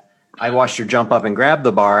bad. I watched her jump up and grab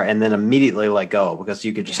the bar and then immediately let go because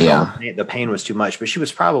you could just tell the pain was too much. But she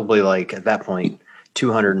was probably like at that point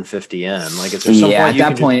 250 in. Like, is there some point you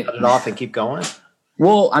can just cut it off and keep going?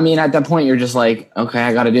 Well, I mean, at that point, you're just like, okay,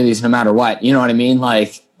 I got to do these no matter what. You know what I mean?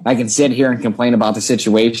 Like, I can sit here and complain about the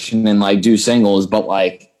situation and like do singles, but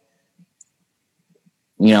like,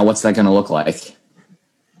 what's that going to look like?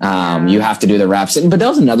 You have to do the reps. But that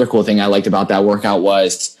was another cool thing I liked about that workout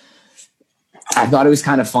was I thought it was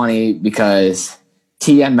kind of funny because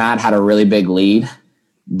Tia and Matt had a really big lead,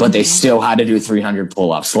 but they still had to do 300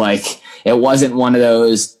 pull-ups. Like, it wasn't one of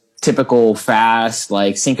those typical fast,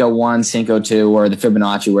 like Cinco 1, Cinco 2, or the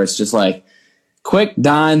Fibonacci where it's just like quick,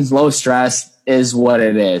 done, low stress is what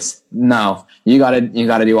it is. No, you gotta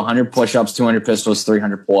do 100 push-ups, 200 pistols,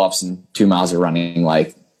 300 pull-ups, and 2 miles of running.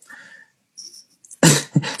 Like,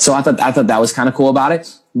 so I thought that was kind of cool about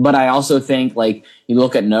it. But I also think, like, you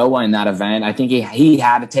look at Noah in that event, I think he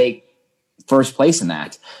had to take first place in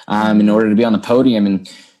that in order to be on the podium. And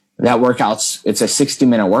that it's a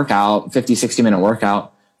 60-minute workout, 60-minute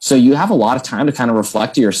workout. So you have a lot of time to kind of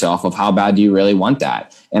reflect to yourself of how bad do you really want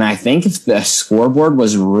that. And I think if the scoreboard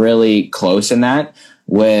was really close in that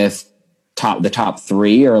with the top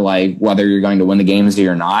three, or like whether you're going to win the games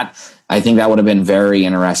or not, I think that would have been very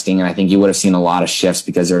interesting. And I think you would have seen a lot of shifts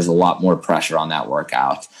because there's a lot more pressure on that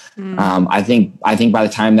workout. I think by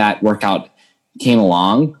the time that workout came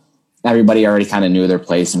along, everybody already kind of knew their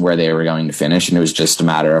place and where they were going to finish. And it was just a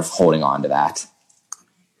matter of holding on to that.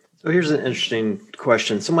 So here's an interesting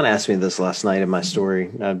question. Someone asked me this last night in my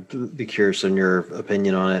story. I'd be curious on your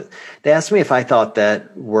opinion on it. They asked me if I thought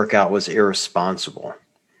that workout was irresponsible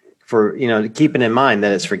for, keeping in mind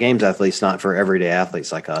that it's for games athletes, not for everyday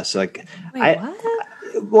athletes like us. Like,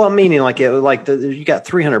 what? Meaning like you got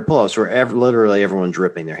 300 pull-ups where literally everyone's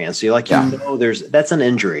ripping their hands. So that's an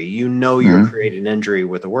injury. You're creating injury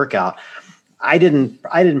with a workout. I didn't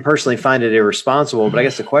personally find it irresponsible, but I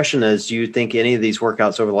guess the question is, do you think any of these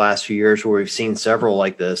workouts over the last few years where we've seen several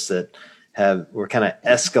like this that were kind of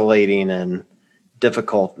escalating and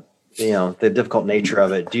difficult, the difficult nature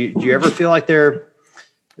of it, do you ever feel like they're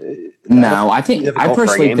no, I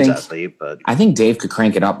personally think I think Dave could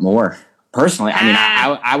crank it up more. Personally, I mean,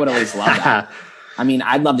 I would always love that. I mean,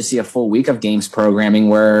 I'd love to see a full week of games programming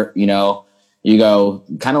where, you go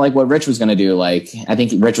kind of like what Rich was going to do. Like, I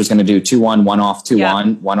think Rich was going to do 2-1, 1 off,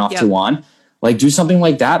 2-1, 1 off, 2-1. Like, do something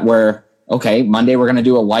like that where, okay, Monday we're going to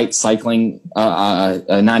do a light cycling, a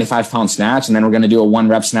 95-pound snatch, and then we're going to do a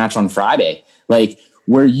 1-rep snatch on Friday. Like,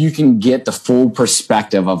 where you can get the full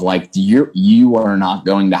perspective of like, you are not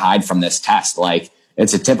going to hide from this test. Like,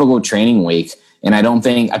 it's a typical training week. And I don't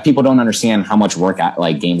think people don't understand how much work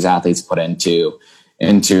like games athletes put into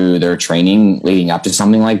their training leading up to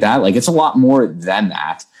something like that. Like, it's a lot more than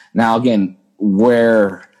that. Now, again,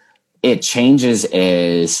 where it changes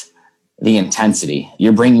is the intensity.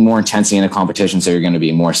 You're bringing more intensity in a competition, so you're going to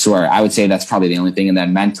be more sore. I would say that's probably the only thing. And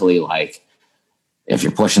then mentally, like, if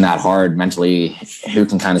you're pushing that hard mentally, who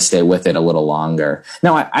can kind of stay with it a little longer?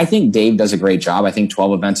 Now, I think Dave does a great job. I think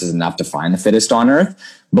 12 events is enough to find the fittest on earth.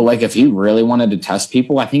 But like, if he really wanted to test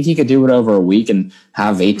people, I think he could do it over a week and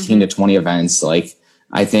have 18 to 20 events. Like,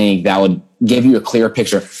 I think that would give you a clear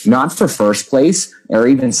picture, not for first place or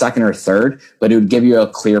even second or third, but it would give you a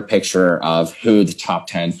clear picture of who the top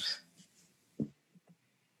 10.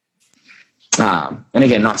 And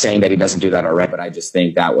again, not saying that he doesn't do that already, but I just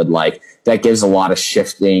think that gives a lot of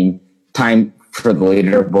shifting time for the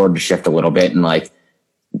leaderboard to shift a little bit. And like,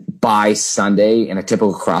 by Sunday in a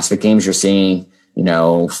typical CrossFit Games, you're seeing,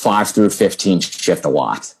 5 through 15 shift a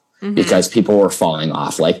lot because people were falling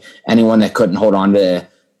off. Like, anyone that couldn't hold on to,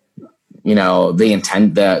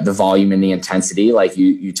 the volume and the intensity, like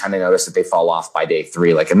you tend to notice that they fall off by day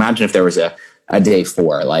 3. Like, imagine if there was a day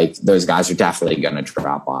 4, like those guys are definitely going to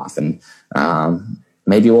drop off. And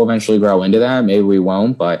maybe we'll eventually grow into that. Maybe we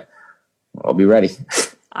won't, but I'll be ready.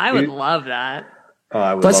 I would love that.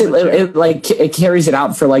 Plus, it carries it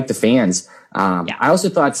out for like the fans. I also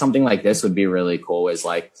thought something like this would be really cool is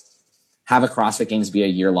like have a CrossFit Games be a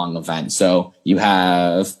year-long event. So you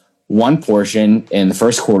have one portion in the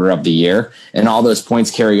first quarter of the year, and all those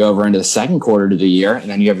points carry over into the second quarter of the year, and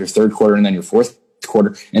then you have your third quarter and then your fourth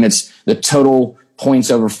quarter, and it's the total points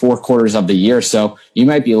over 4 quarters of the year. So you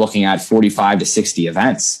might be looking at 45 to 60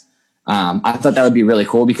 events I thought that would be really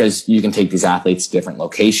cool because you can take these athletes to different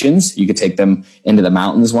locations. You could take them into the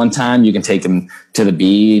mountains one time. You can take them to the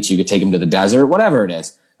beach. You could take them to the desert, whatever it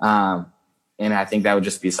is. And I think that would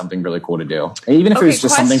just be something really cool to do. Even if it was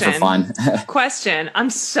just something for fun. Question. I'm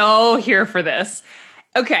so here for this.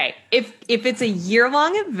 Okay. If it's a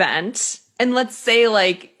year-long event, and let's say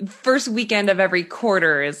like first weekend of every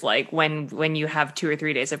quarter is like when you have 2 or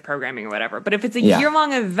 3 days of programming or whatever. But if it's a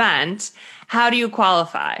year-long event, how do you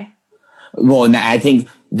qualify? Well, and I think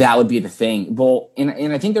that would be the thing. Well,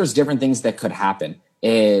 and I think there's different things that could happen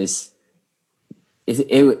I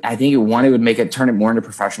think it would make it turn it more into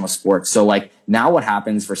professional sports. So like now what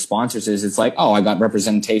happens for sponsors is it's like, oh, I got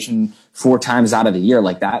representation 4 times out of the year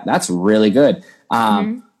like that. That's really good.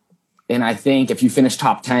 And I think if you finish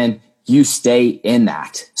top 10, you stay in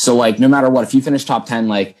that. So like, no matter what, if you finish top 10,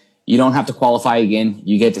 like you don't have to qualify again.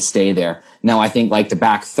 You get to stay there. Now, I think like the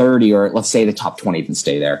back 30 or let's say the top 20 can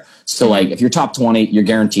stay there. So like if you're top 20, you're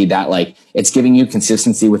guaranteed that like it's giving you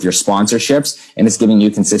consistency with your sponsorships and it's giving you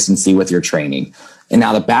consistency with your training. And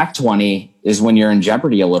now the back 20 is when you're in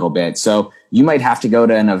jeopardy a little bit. So you might have to go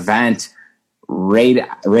to an event right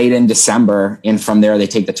in December. And from there, they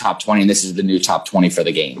take the top 20 and this is the new top 20 for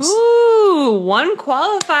the games. Ooh, one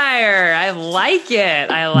qualifier. I like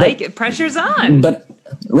it. Pressure's on. But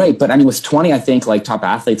I mean, with 20, I think like top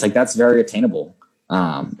athletes, like that's very attainable.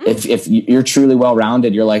 If you're truly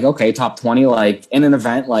well-rounded, you're like, okay, top 20, like in an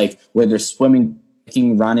event, like where there's swimming,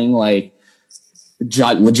 running, like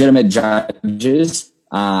legitimate judges.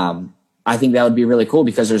 I think that would be really cool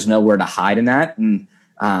because there's nowhere to hide in that. And,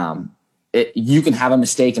 you can have a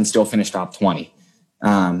mistake and still finish top 20.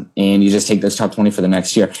 And you just take those top 20 for the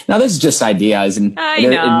next year. Now this is just ideas and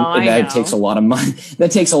that takes a lot of money.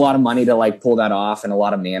 That takes a lot of money to like pull that off and a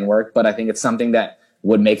lot of man work. But I think it's something that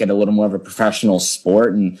would make it a little more of a professional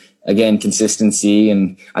sport. And again, consistency.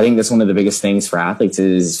 And I think that's one of the biggest things for athletes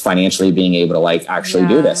is financially being able to like actually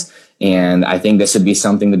do this. And I think this would be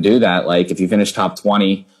something to do that. Like if you finish top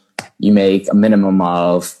 20, you make a minimum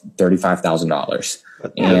of $35,000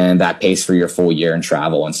 and that pays for your full year in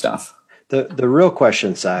travel and stuff. The real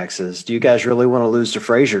question, Sax, is do you guys really want to lose to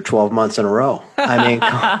Frazier 12 months in a row? I mean,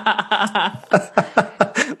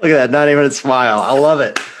 look at that. Not even a smile. I love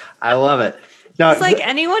it. No, it's like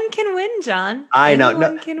anyone can win, John. I know.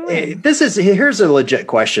 Anyone can win. Here's a legit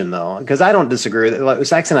question though, because I don't disagree. Like,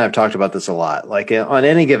 Sax and I have talked about this a lot. Like on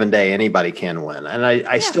any given day, anybody can win, and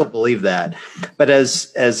I still believe that. But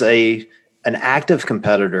as an active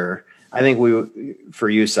competitor, I think for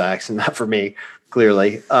you, Sax, and not for me,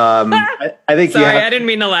 clearly. I think. Sorry, I didn't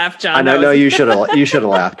mean to laugh, John. I know. No, you should have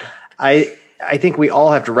laughed. I think we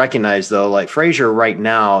all have to recognize, though, like Frazier right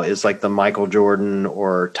now is like the Michael Jordan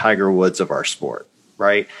or Tiger Woods of our sport,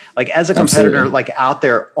 right? Like as a competitor, Absolutely. like out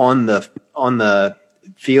there on the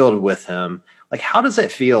field with him, like how does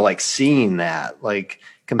it feel like seeing that, like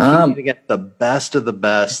competing against the best of the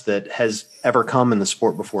best that has ever come in the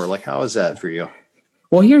sport before? Like how is that for you?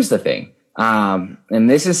 Well, here's the thing. And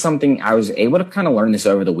this is something I was able to kind of learn this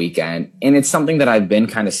over the weekend, and it's something that I've been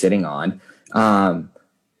kind of sitting on.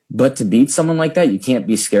 But to beat someone like that, you can't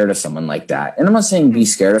be scared of someone like that. And I'm not saying be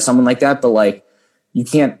scared of someone like that, but like you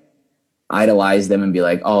can't idolize them and be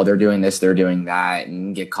like, oh, they're doing this, they're doing that,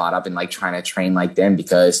 and get caught up in like trying to train like them,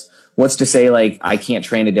 because what's to say like I can't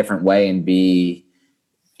train a different way and beat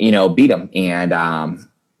them. And,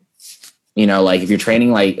 like if you're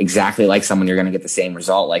training like exactly like someone, you're going to get the same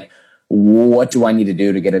result. Like, what do I need to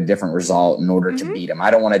do to get a different result in order to beat him?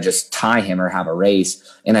 I don't want to just tie him or have a race.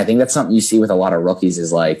 And I think that's something you see with a lot of rookies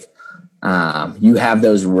is like, you have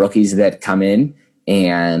those rookies that come in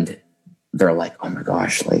and they're like, oh my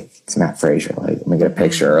gosh, like it's Matt Frazier. Like, let me get a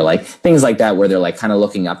picture, or like things like that, where they're like kind of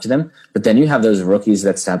looking up to them. But then you have those rookies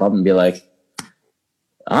that step up and be like,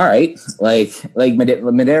 all right, like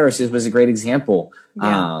Medeiros was a great example.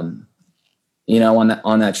 Yeah.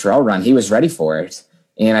 On that trail run, he was ready for it.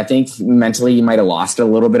 And I think mentally he might have lost it a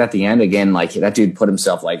little bit at the end. Again, like that dude put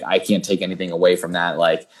himself like, I can't take anything away from that.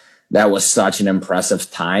 Like that was such an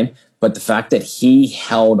impressive time. But the fact that he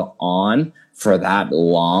held on for that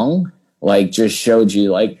long, like just showed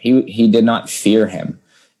you like he did not fear him.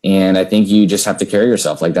 And I think you just have to carry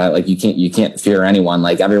yourself like that. Like you can't fear anyone.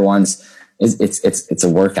 Like it's a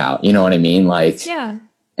workout. You know what I mean? Like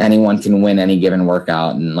anyone can win any given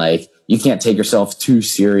workout. And like, you can't take yourself too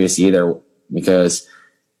serious either, because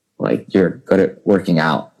like you're good at working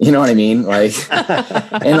out, you know what I mean? Like,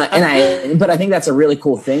 but I think that's a really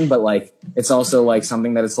cool thing, but like, it's also like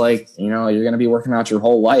something that it's like, you're going to be working out your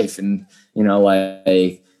whole life. And,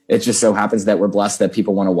 like it just so happens that we're blessed that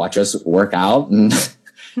people want to watch us work out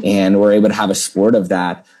and we're able to have a sport of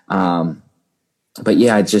that. but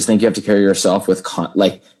yeah, I just think you have to carry yourself with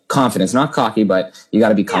confidence, not cocky, but you got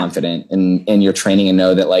to be confident in your training and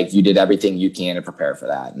know that like you did everything you can to prepare for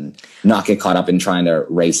that and not get caught up in trying to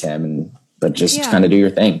race him but just kind of do your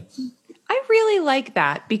thing. I really like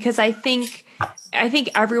that because I think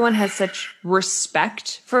everyone has such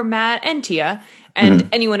respect for Matt and Tia and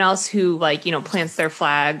anyone else who like, plants their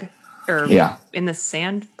flag or in the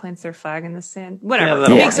sand, plants their flag in the sand, whatever.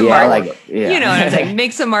 Makes a mark. You know what I'm saying?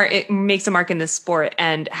 Makes a mark. It makes a mark in this sport,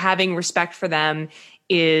 and having respect for them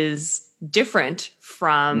is different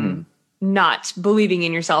from not believing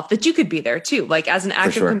in yourself that you could be there too. Like as an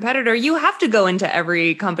active competitor, you have to go into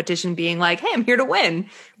every competition being like, hey, I'm here to win.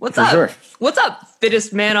 What's up? What's up?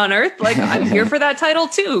 Fittest man on earth. Like I'm here for that title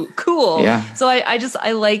too. Cool. Yeah. So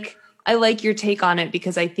I like your take on it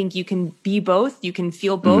because I think you can be both. You can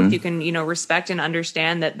feel both. You can, respect and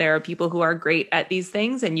understand that there are people who are great at these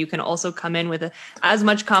things. And you can also come in with as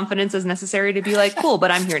much confidence as necessary to be like, cool,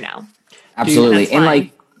 but I'm here now. Absolutely. And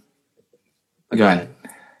like, go ahead.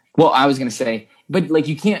 Well, I was going to say, but like,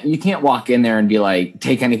 you can't walk in there and be like,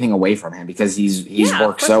 take anything away from him because he's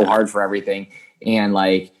worked so hard for everything. And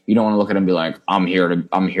like, you don't want to look at him and be like, I'm here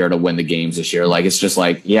to win the games this year. Like, it's just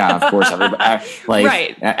like, yeah, of course. Everybody, like,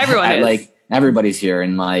 right. Everyone is. Like everybody's here.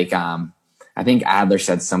 And like, I think Adler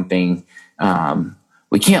said something,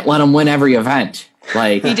 we can't let him win every event.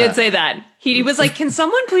 Like he did say that. He was like, can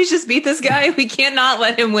someone please just beat this guy? We cannot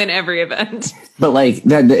let him win every event. But like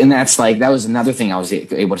that, and that's like, that was another thing I was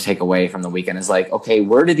able to take away from the weekend is like, okay,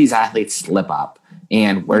 where did these athletes slip up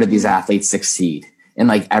and where did these athletes succeed? And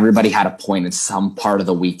like everybody had a point in some part of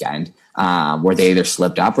the weekend where they either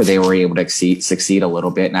slipped up or they were able to succeed a little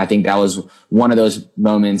bit. And I think that was one of those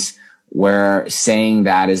moments where saying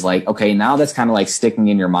that is like, okay, now that's kind of like sticking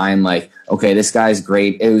in your mind. Like, okay, this guy's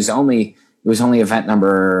great. It was only event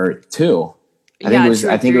number 2. I think it was.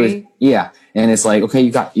 And it's like, okay,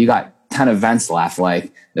 you got 10 events left.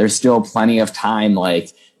 Like there's still plenty of time. Like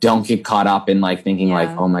don't get caught up in like thinking like,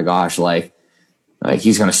 oh my gosh, like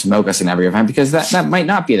he's going to smoke us in every event because that might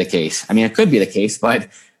not be the case. I mean, it could be the case, but,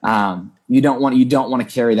 you don't want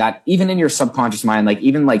to carry that even in your subconscious mind. Like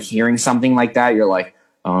even like hearing something like that, you're like,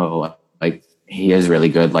 oh, like he is really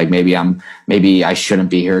good. Like maybe I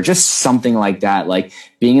shouldn't be here. Just something like that. Like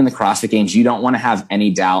being in the CrossFit Games, you don't want to have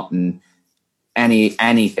any doubt in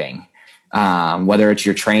anything, whether it's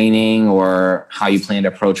your training or how you plan to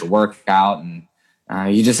approach a workout. And,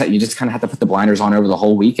 you just kind of have to put the blinders on over the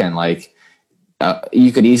whole weekend. Like,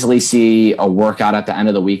 you could easily see a workout at the end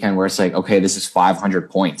of the weekend where it's like, okay, this is 500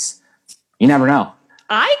 points. You never know.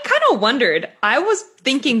 I kind of wondered. I was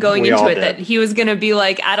thinking going into it that he was going to be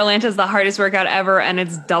like, Atalanta's the hardest workout ever and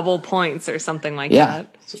it's double points or something like that.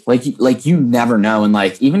 Like you never know. And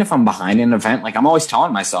like, even if I'm behind an event, like I'm always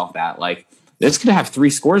telling myself that like this could have 3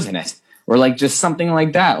 scores in it or like just something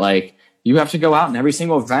like that. Like you have to go out in every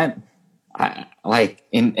single event,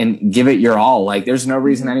 and give it your all. Like there's no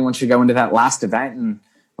reason anyone should go into that last event and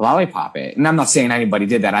lollipop it. And I'm not saying anybody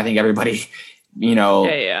did that. I think everybody,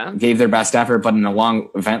 gave their best effort, but in a long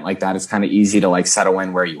event like that, it's kind of easy to like settle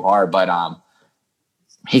in where you are. But,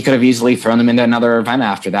 he could have easily thrown them into another event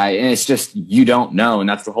after that. And it's just, you don't know. And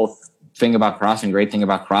that's the whole thing about CrossFit. Great thing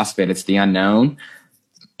about CrossFit. It's the unknown.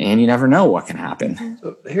 And you never know what can happen.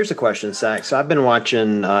 So here's a question, Sax. So I've been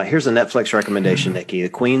watching, here's a Netflix recommendation, Nikki, The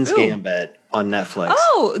Queen's Gambit on Netflix.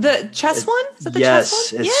 Oh, the chess one? Is that the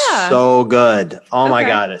chess one? It's so good. Oh my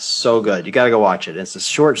God, it's so good. You got to go watch it. It's a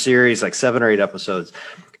short series, like 7 or 8 episodes.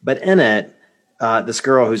 But in it, this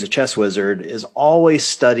girl who's a chess wizard is always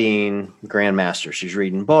studying grandmasters. She's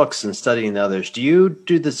reading books and studying the others. Do you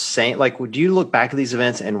do the same? Like, do you look back at these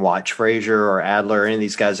events and watch Frazier or Adler or any of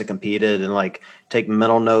these guys that competed and like take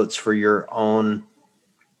mental notes for your own,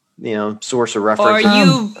 source of reference? Or are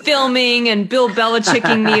you filming and Bill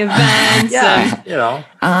Belichicking the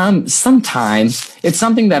events? Sometimes it's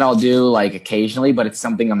something that I'll do like occasionally, but it's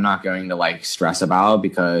something I'm not going to like stress about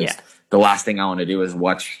because the last thing I want to do is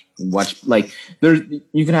watch like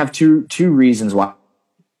you can have two reasons why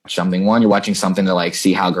something. One, you're watching something to like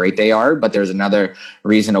see how great they are, but there's another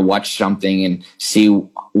reason to watch something and see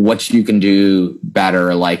what you can do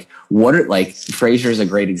better. Like Frazier is a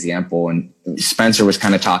great example, and Spencer was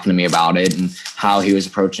kind of talking to me about it and how he was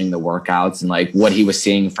approaching the workouts and like what he was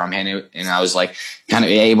seeing from him. And I was like kind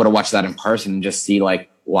of able to watch that in person and just see like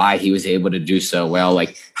why he was able to do so well,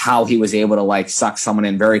 like how he was able to like suck someone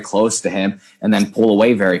in very close to him and then pull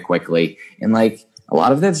away very quickly. And like a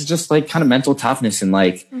lot of that's just like kind of mental toughness and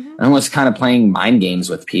like almost kind of playing mind games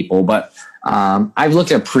with people. But I've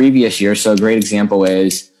looked at previous years. So a great example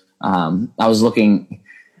is I was looking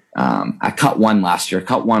at Cut 1 last year.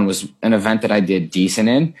 Cut 1 was an event that I did decent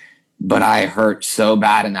in. but I hurt so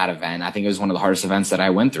bad in that event. I think it was one of the hardest events that I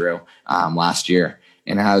went through last year.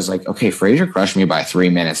 And I was like, okay, Fraser crushed me by 3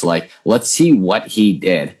 minutes. Like, let's see what he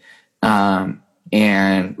did.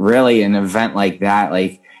 And really an event like that,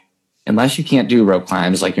 like, unless you can't do rope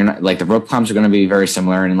climbs, like you're not like the rope climbs are going to be very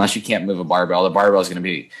similar. And unless you can't move a barbell, the barbell is going to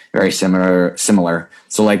be very similar.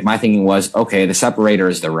 So like my thinking was, okay, the separator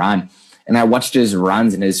is the run. And I watched his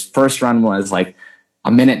runs, and his first run was like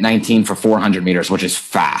a minute 19 for 400 meters, which is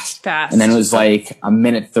fast. And then it was like a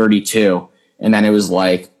minute 32. And then it was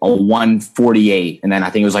like a 148. And then I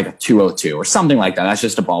think it was like a 202 or something like that. That's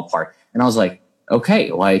just a ballpark. And I was like,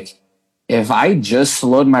 okay, like if I just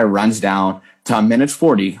slowed my runs down to a minute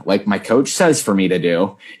 40, like my coach says for me to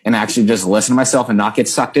do, and actually just listen to myself and not get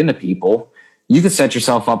sucked into people, you could set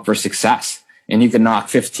yourself up for success, and you could knock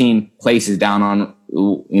 15 places down on,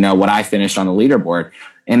 what I finished on the leaderboard.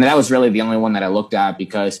 And that was really the only one that I looked at,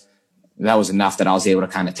 because that was enough that I was able to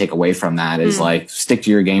kind of take away from that is like, stick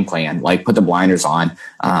to your game plan, like put the blinders on,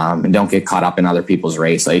 and don't get caught up in other people's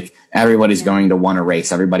race. Like everybody's going to want a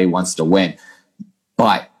race. Everybody wants to win,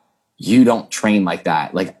 but you don't train like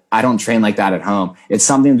that. Like I don't train like that at home. It's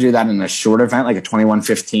something to do that in a short event, like a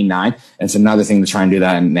 21:15:9. It's another thing to try and do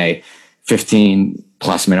that in a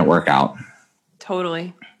 15+ minute workout.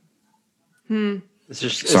 Totally. It's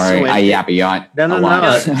just, sorry, I yappy yacht. No.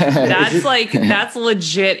 That's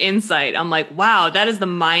legit insight. I'm like, wow, that is the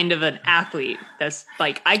mind of an athlete. That's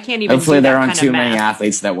like, I can't even. Hopefully, there aren't too many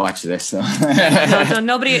athletes that watch this. So. No,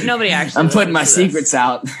 nobody actually. I'm putting my secrets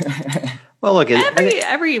out. Well, look,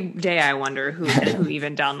 every day I wonder who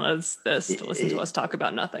even downloads this to listen to us talk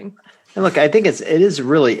about nothing. And look, I think it is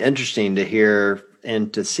really interesting to hear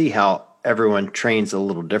and to see how everyone trains a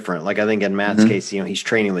little different. Like I think in Matt's case, he's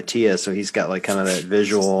training with Tia, so he's got like kind of that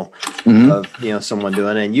visual of someone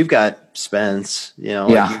doing it. And you've got Spence, you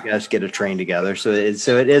guys get to train together. So it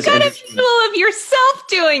is got a visual of yourself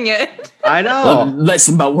doing it. I know. Well,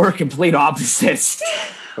 listen, but we're complete opposites.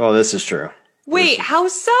 Well, this is true. Wait, how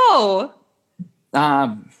so?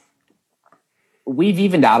 We've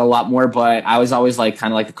evened out a lot more, but I was always like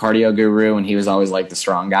kind of like the cardio guru, and he was always like the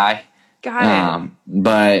strong guy. Got it.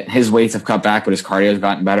 But his weights have cut back, but his cardio has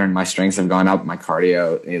gotten better, and my strengths have gone up. My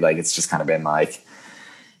cardio, like it's just kind of been like.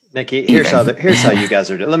 Nikki, here's how you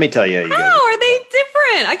guys are doing. Let me tell you. How are they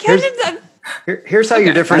different? I can't. Here's how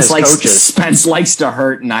you're different as coaches. Spence likes to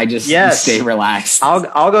hurt, and I just stay relaxed.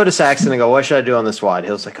 I'll go to Saxon and go, what should I do on this WOD?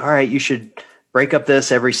 He'll like, all right, you should break up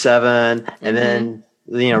this every 7, and then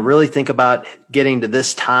really think about getting to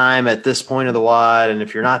this time at this point of the WOD, and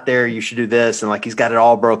if you're not there, you should do this. And like he's got it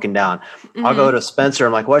all broken down. I'll go to Spencer.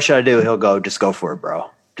 I'm like, what should I do? He'll go, just go for it, bro.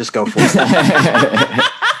 Just go for it.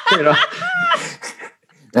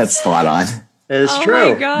 That's spot on. It's true.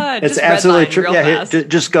 Oh my God. It's absolutely true. Yeah,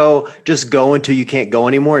 just go until you can't go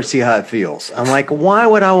anymore and see how it feels. I'm like, why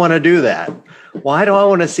would I want to do that? Why do I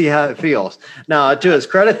want to see how it feels? Now, to his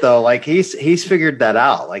credit, though, like he's figured that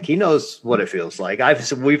out. Like he knows what it feels like.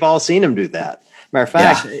 We've all seen him do that. Matter of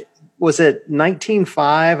fact, was it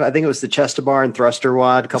 19.5? I think it was the chest to bar and thruster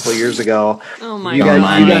WOD a couple of years ago. Oh my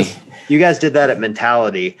God! You guys did that at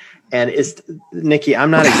Mentality, and it's Nikki. I'm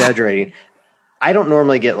not exaggerating. I don't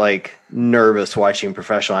normally get like nervous watching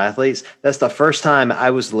professional athletes. That's the first time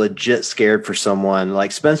I was legit scared for someone.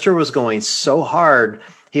 Like Spencer was going so hard.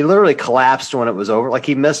 He literally collapsed when it was over. Like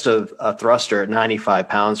he missed a thruster at 95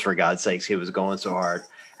 pounds, for God's sakes. He was going so hard,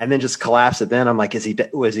 and then just collapsed. Then I'm like,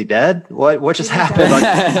 was he dead? What just happened? Like,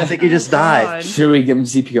 I think he just died. Should we give him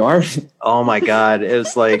CPR? Oh my God. It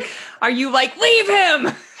was like, are you like, leave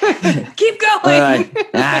him? Keep going.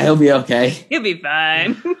 He'll be okay. He'll be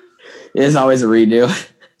fine. It's always a redo.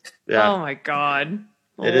 Yeah. Oh my God.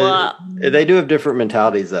 They do have different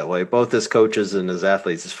mentalities that way, both as coaches and as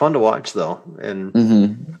athletes. It's fun to watch, though.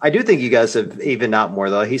 And I do think you guys have evened out more,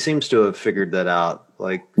 though. He seems to have figured that out.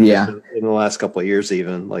 Like, in the last couple of years,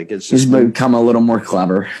 even like it's just he's become a little more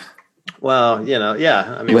clever. Well,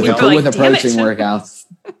 I mean, with approaching workouts.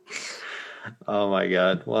 Oh my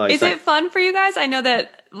God. Well, is it fun for you guys? I know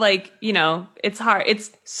that, like, it's hard.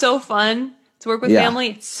 It's so fun to work with family.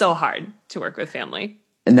 It's so hard to work with family.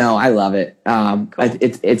 No, I love it. Cool. I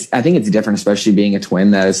think it's different, especially being a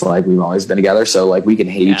twin. That it's like we've always been together, so like we can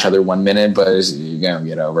hate each other 1 minute, but you're gonna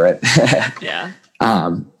get over it. Yeah.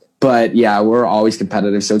 But yeah, we're always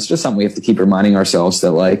competitive, so it's just something we have to keep reminding ourselves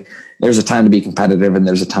that like there's a time to be competitive and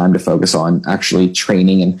there's a time to focus on actually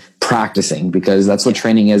training and practicing, because that's what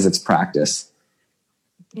training is. It's practice.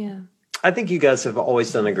 Yeah. I think you guys have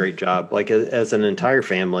always done a great job, like as an entire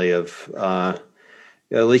family of.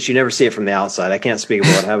 at least you never see it from the outside. I can't speak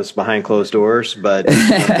about what happens behind closed doors, but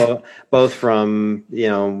both from,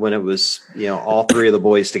 when it was, all three of the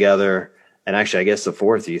boys together, and actually I guess the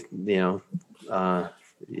fourth, you throw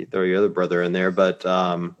your other brother in there, but,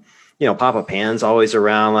 Papa Pan's always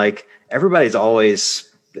around. Like everybody's always,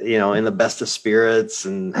 in the best of spirits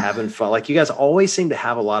and having fun. Like you guys always seem to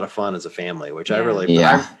have a lot of fun as a family, which I really,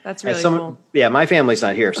 that's really cool. Yeah. My family's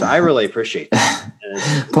not here, so I really appreciate that.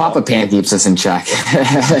 Papa Pan keeps us in check.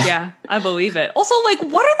 Yeah, I believe it. Also, like,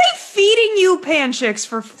 what are they feeding you, Panchiks,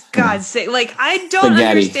 for God's sake? Like, I don't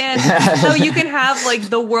understand how you can have like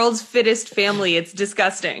the world's fittest family. It's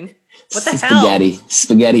disgusting. What the hell?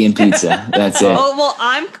 Spaghetti and pizza. That's it. Oh, well,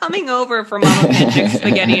 I'm coming over for Mama Panchik's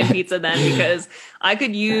spaghetti and pizza then, because I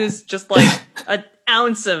could use just like an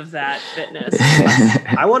ounce of that fitness.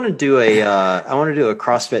 I want to do a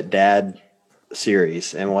CrossFit Dad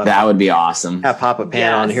series, and that would be awesome. Have Papa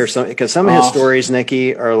Pan on here, because some of his stories,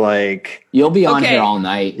 Nikki, are like, you'll be on here all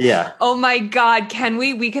night. Yeah. Oh my God, can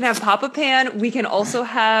we? We can have Papa Pan. We can also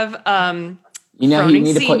have you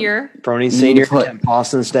need Senior. Froning Senior, and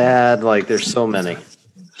Paulson's dad. Like, there's so many.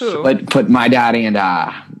 Who? Put my daddy and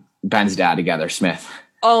Ben's dad together, Smith.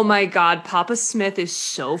 Oh my God, Papa Smith is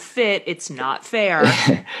so fit. It's not fair.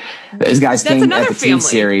 Those guys came at the family. team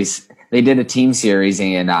series. They did a team series,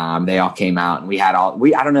 and they all came out, and we had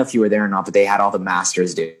I don't know if you were there or not, but they had all the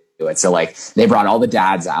masters do it. So like they brought all the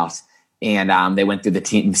dads out, and they went through the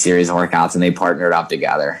team series workouts, and they partnered up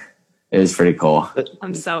together. It was pretty cool.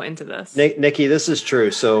 I'm so into this. Nikki, this is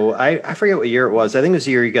true. So I forget what year it was. I think it was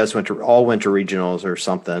the year you guys went to regionals or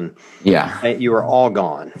something. Yeah. You were all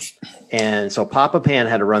gone. And so Papa Pan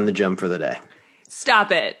had to run the gym for the day.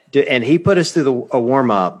 Stop it. And he put us through a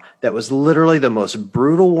warm-up that was literally the most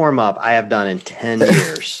brutal warm-up I have done in 10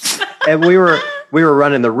 years. And we were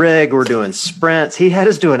running the rig. We're doing sprints. He had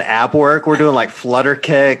us doing ab work. We're doing like flutter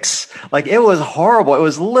kicks. Like, it was horrible. It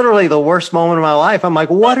was literally the worst moment of my life. I'm like,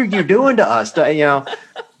 what are you doing to us? They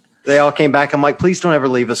all came back. I'm like, please don't ever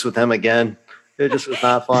leave us with him again. It just was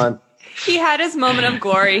not fun. He had his moment of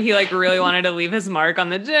glory. He like really wanted to leave his mark on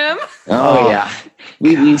the gym. Oh yeah.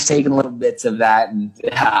 We've taken little bits of that, and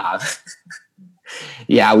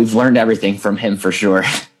yeah, we've learned everything from him for sure.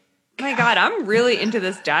 My God, I'm really into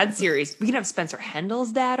this dad series. We can have Spencer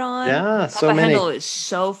Hendel's dad on. Yeah, so Papa many. Hendel is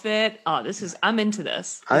so fit. Oh, I'm into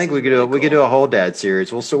this. I think we could do a whole dad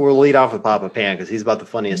series. We'll lead off with Papa Pan, because he's about the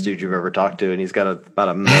funniest dude you've ever talked to, and he's got about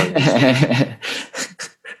a million.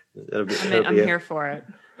 I'm here for it.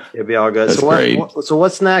 It'll be all good. That's So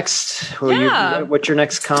what's next? What's your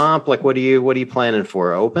next comp? Like, what are you planning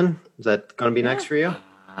for? Open? Is that going to be next for you?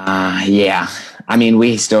 Yeah. I mean,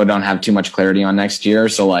 we still don't have too much clarity on next year.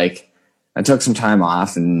 So like, I took some time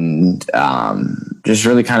off and just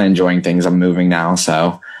really kind of enjoying things. I'm moving now.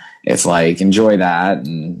 So it's like, enjoy that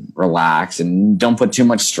and relax and don't put too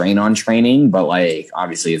much strain on training. But like,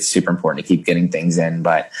 obviously it's super important to keep getting things in.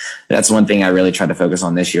 But that's one thing I really tried to focus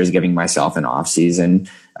on this year, is giving myself an off season.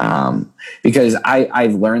 Because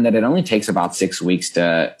I've learned that it only takes about 6 weeks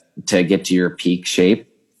to get to your peak shape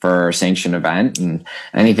for a sanctioned event, and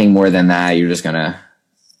anything more than that, you won't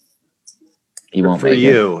make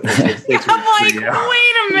I'm it. like, wait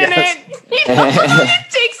a minute. Yes. You know how long it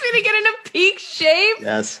takes me to get into peak shape?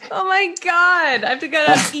 Yes. Oh my God. I have to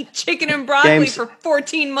go eat chicken and broccoli for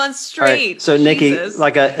 14 months straight. Right. So Nikki, Jesus.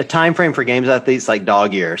 like a time frame for games athletes, like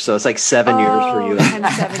dog year. So it's like 7 years for you. And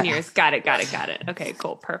 7 years. Got it. Okay,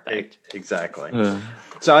 cool. Perfect. Exactly.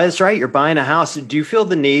 So that's right. You're buying a house. Do you feel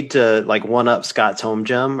the need to like one up Scott's home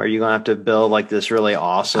gym? Are you going to have to build like this really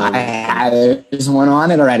awesome? There's one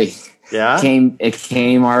on it already. Yeah. It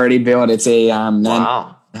came already built. It's a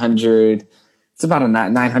 900. It's about a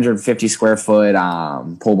 950 square foot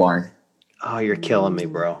pole barn. Oh, you're killing me,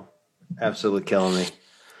 bro. Absolutely killing me.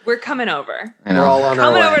 We're coming over. We're all on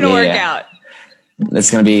our way. Coming over to work out.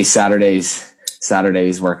 It's going to be Saturdays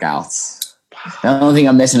workouts. The only thing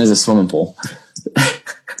I'm missing is a swimming pool.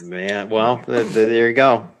 Man, well, there you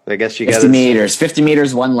go. I guess you got 50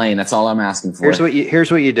 meters, one lane. That's all I'm asking for. Here's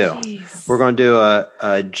what you do. Jeez. We're going to do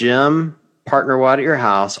a gym partner WOD at your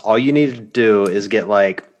house. All you need to do is get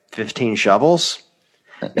like 15 shovels.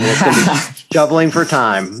 And it's going to be shoveling for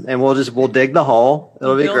time, and we'll dig the hole.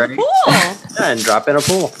 It'll be great. Pool. Yeah, and drop in a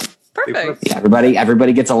pool. Perfect. Yeah,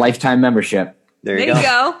 everybody gets a lifetime membership. There you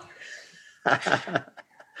go.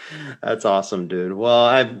 That's awesome, dude. Well,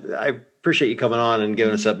 I appreciate you coming on and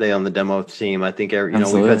giving us an update on the demo team. I think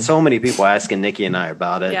we've had so many people asking Nikki and I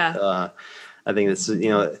about it. Yeah. I think it's, as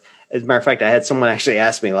a matter of fact, I had someone actually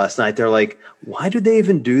ask me last night. They're like, why do they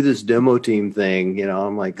even do this demo team thing?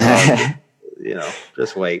 I'm like,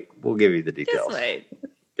 just wait. We'll give you the details. Just wait.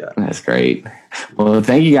 Yeah. That's great. Well,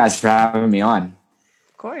 thank you guys for having me on.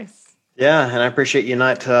 Of course. Yeah, and I appreciate you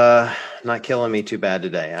not killing me too bad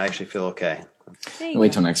today. I actually feel okay.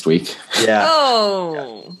 Wait till next week. Yeah.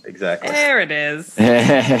 Oh, yeah, exactly. There it is.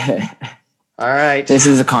 All right. This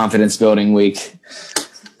is a confidence building week.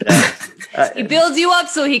 Yeah. He builds you up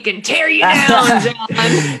so he can tear you down, John.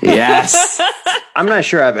 Yes. I'm not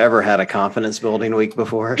sure I've ever had a confidence building week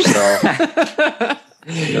before, so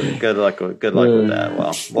good luck with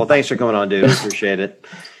that. Well, thanks for coming on, dude. Appreciate it.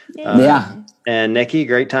 Yeah. And Nikki,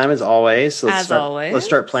 great time as always. So Let's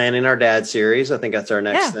start planning our dad series. I think that's our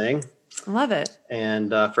next thing. Love it. And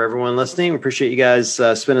for everyone listening, we appreciate you guys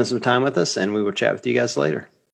spending some time with us, and we will chat with you guys later.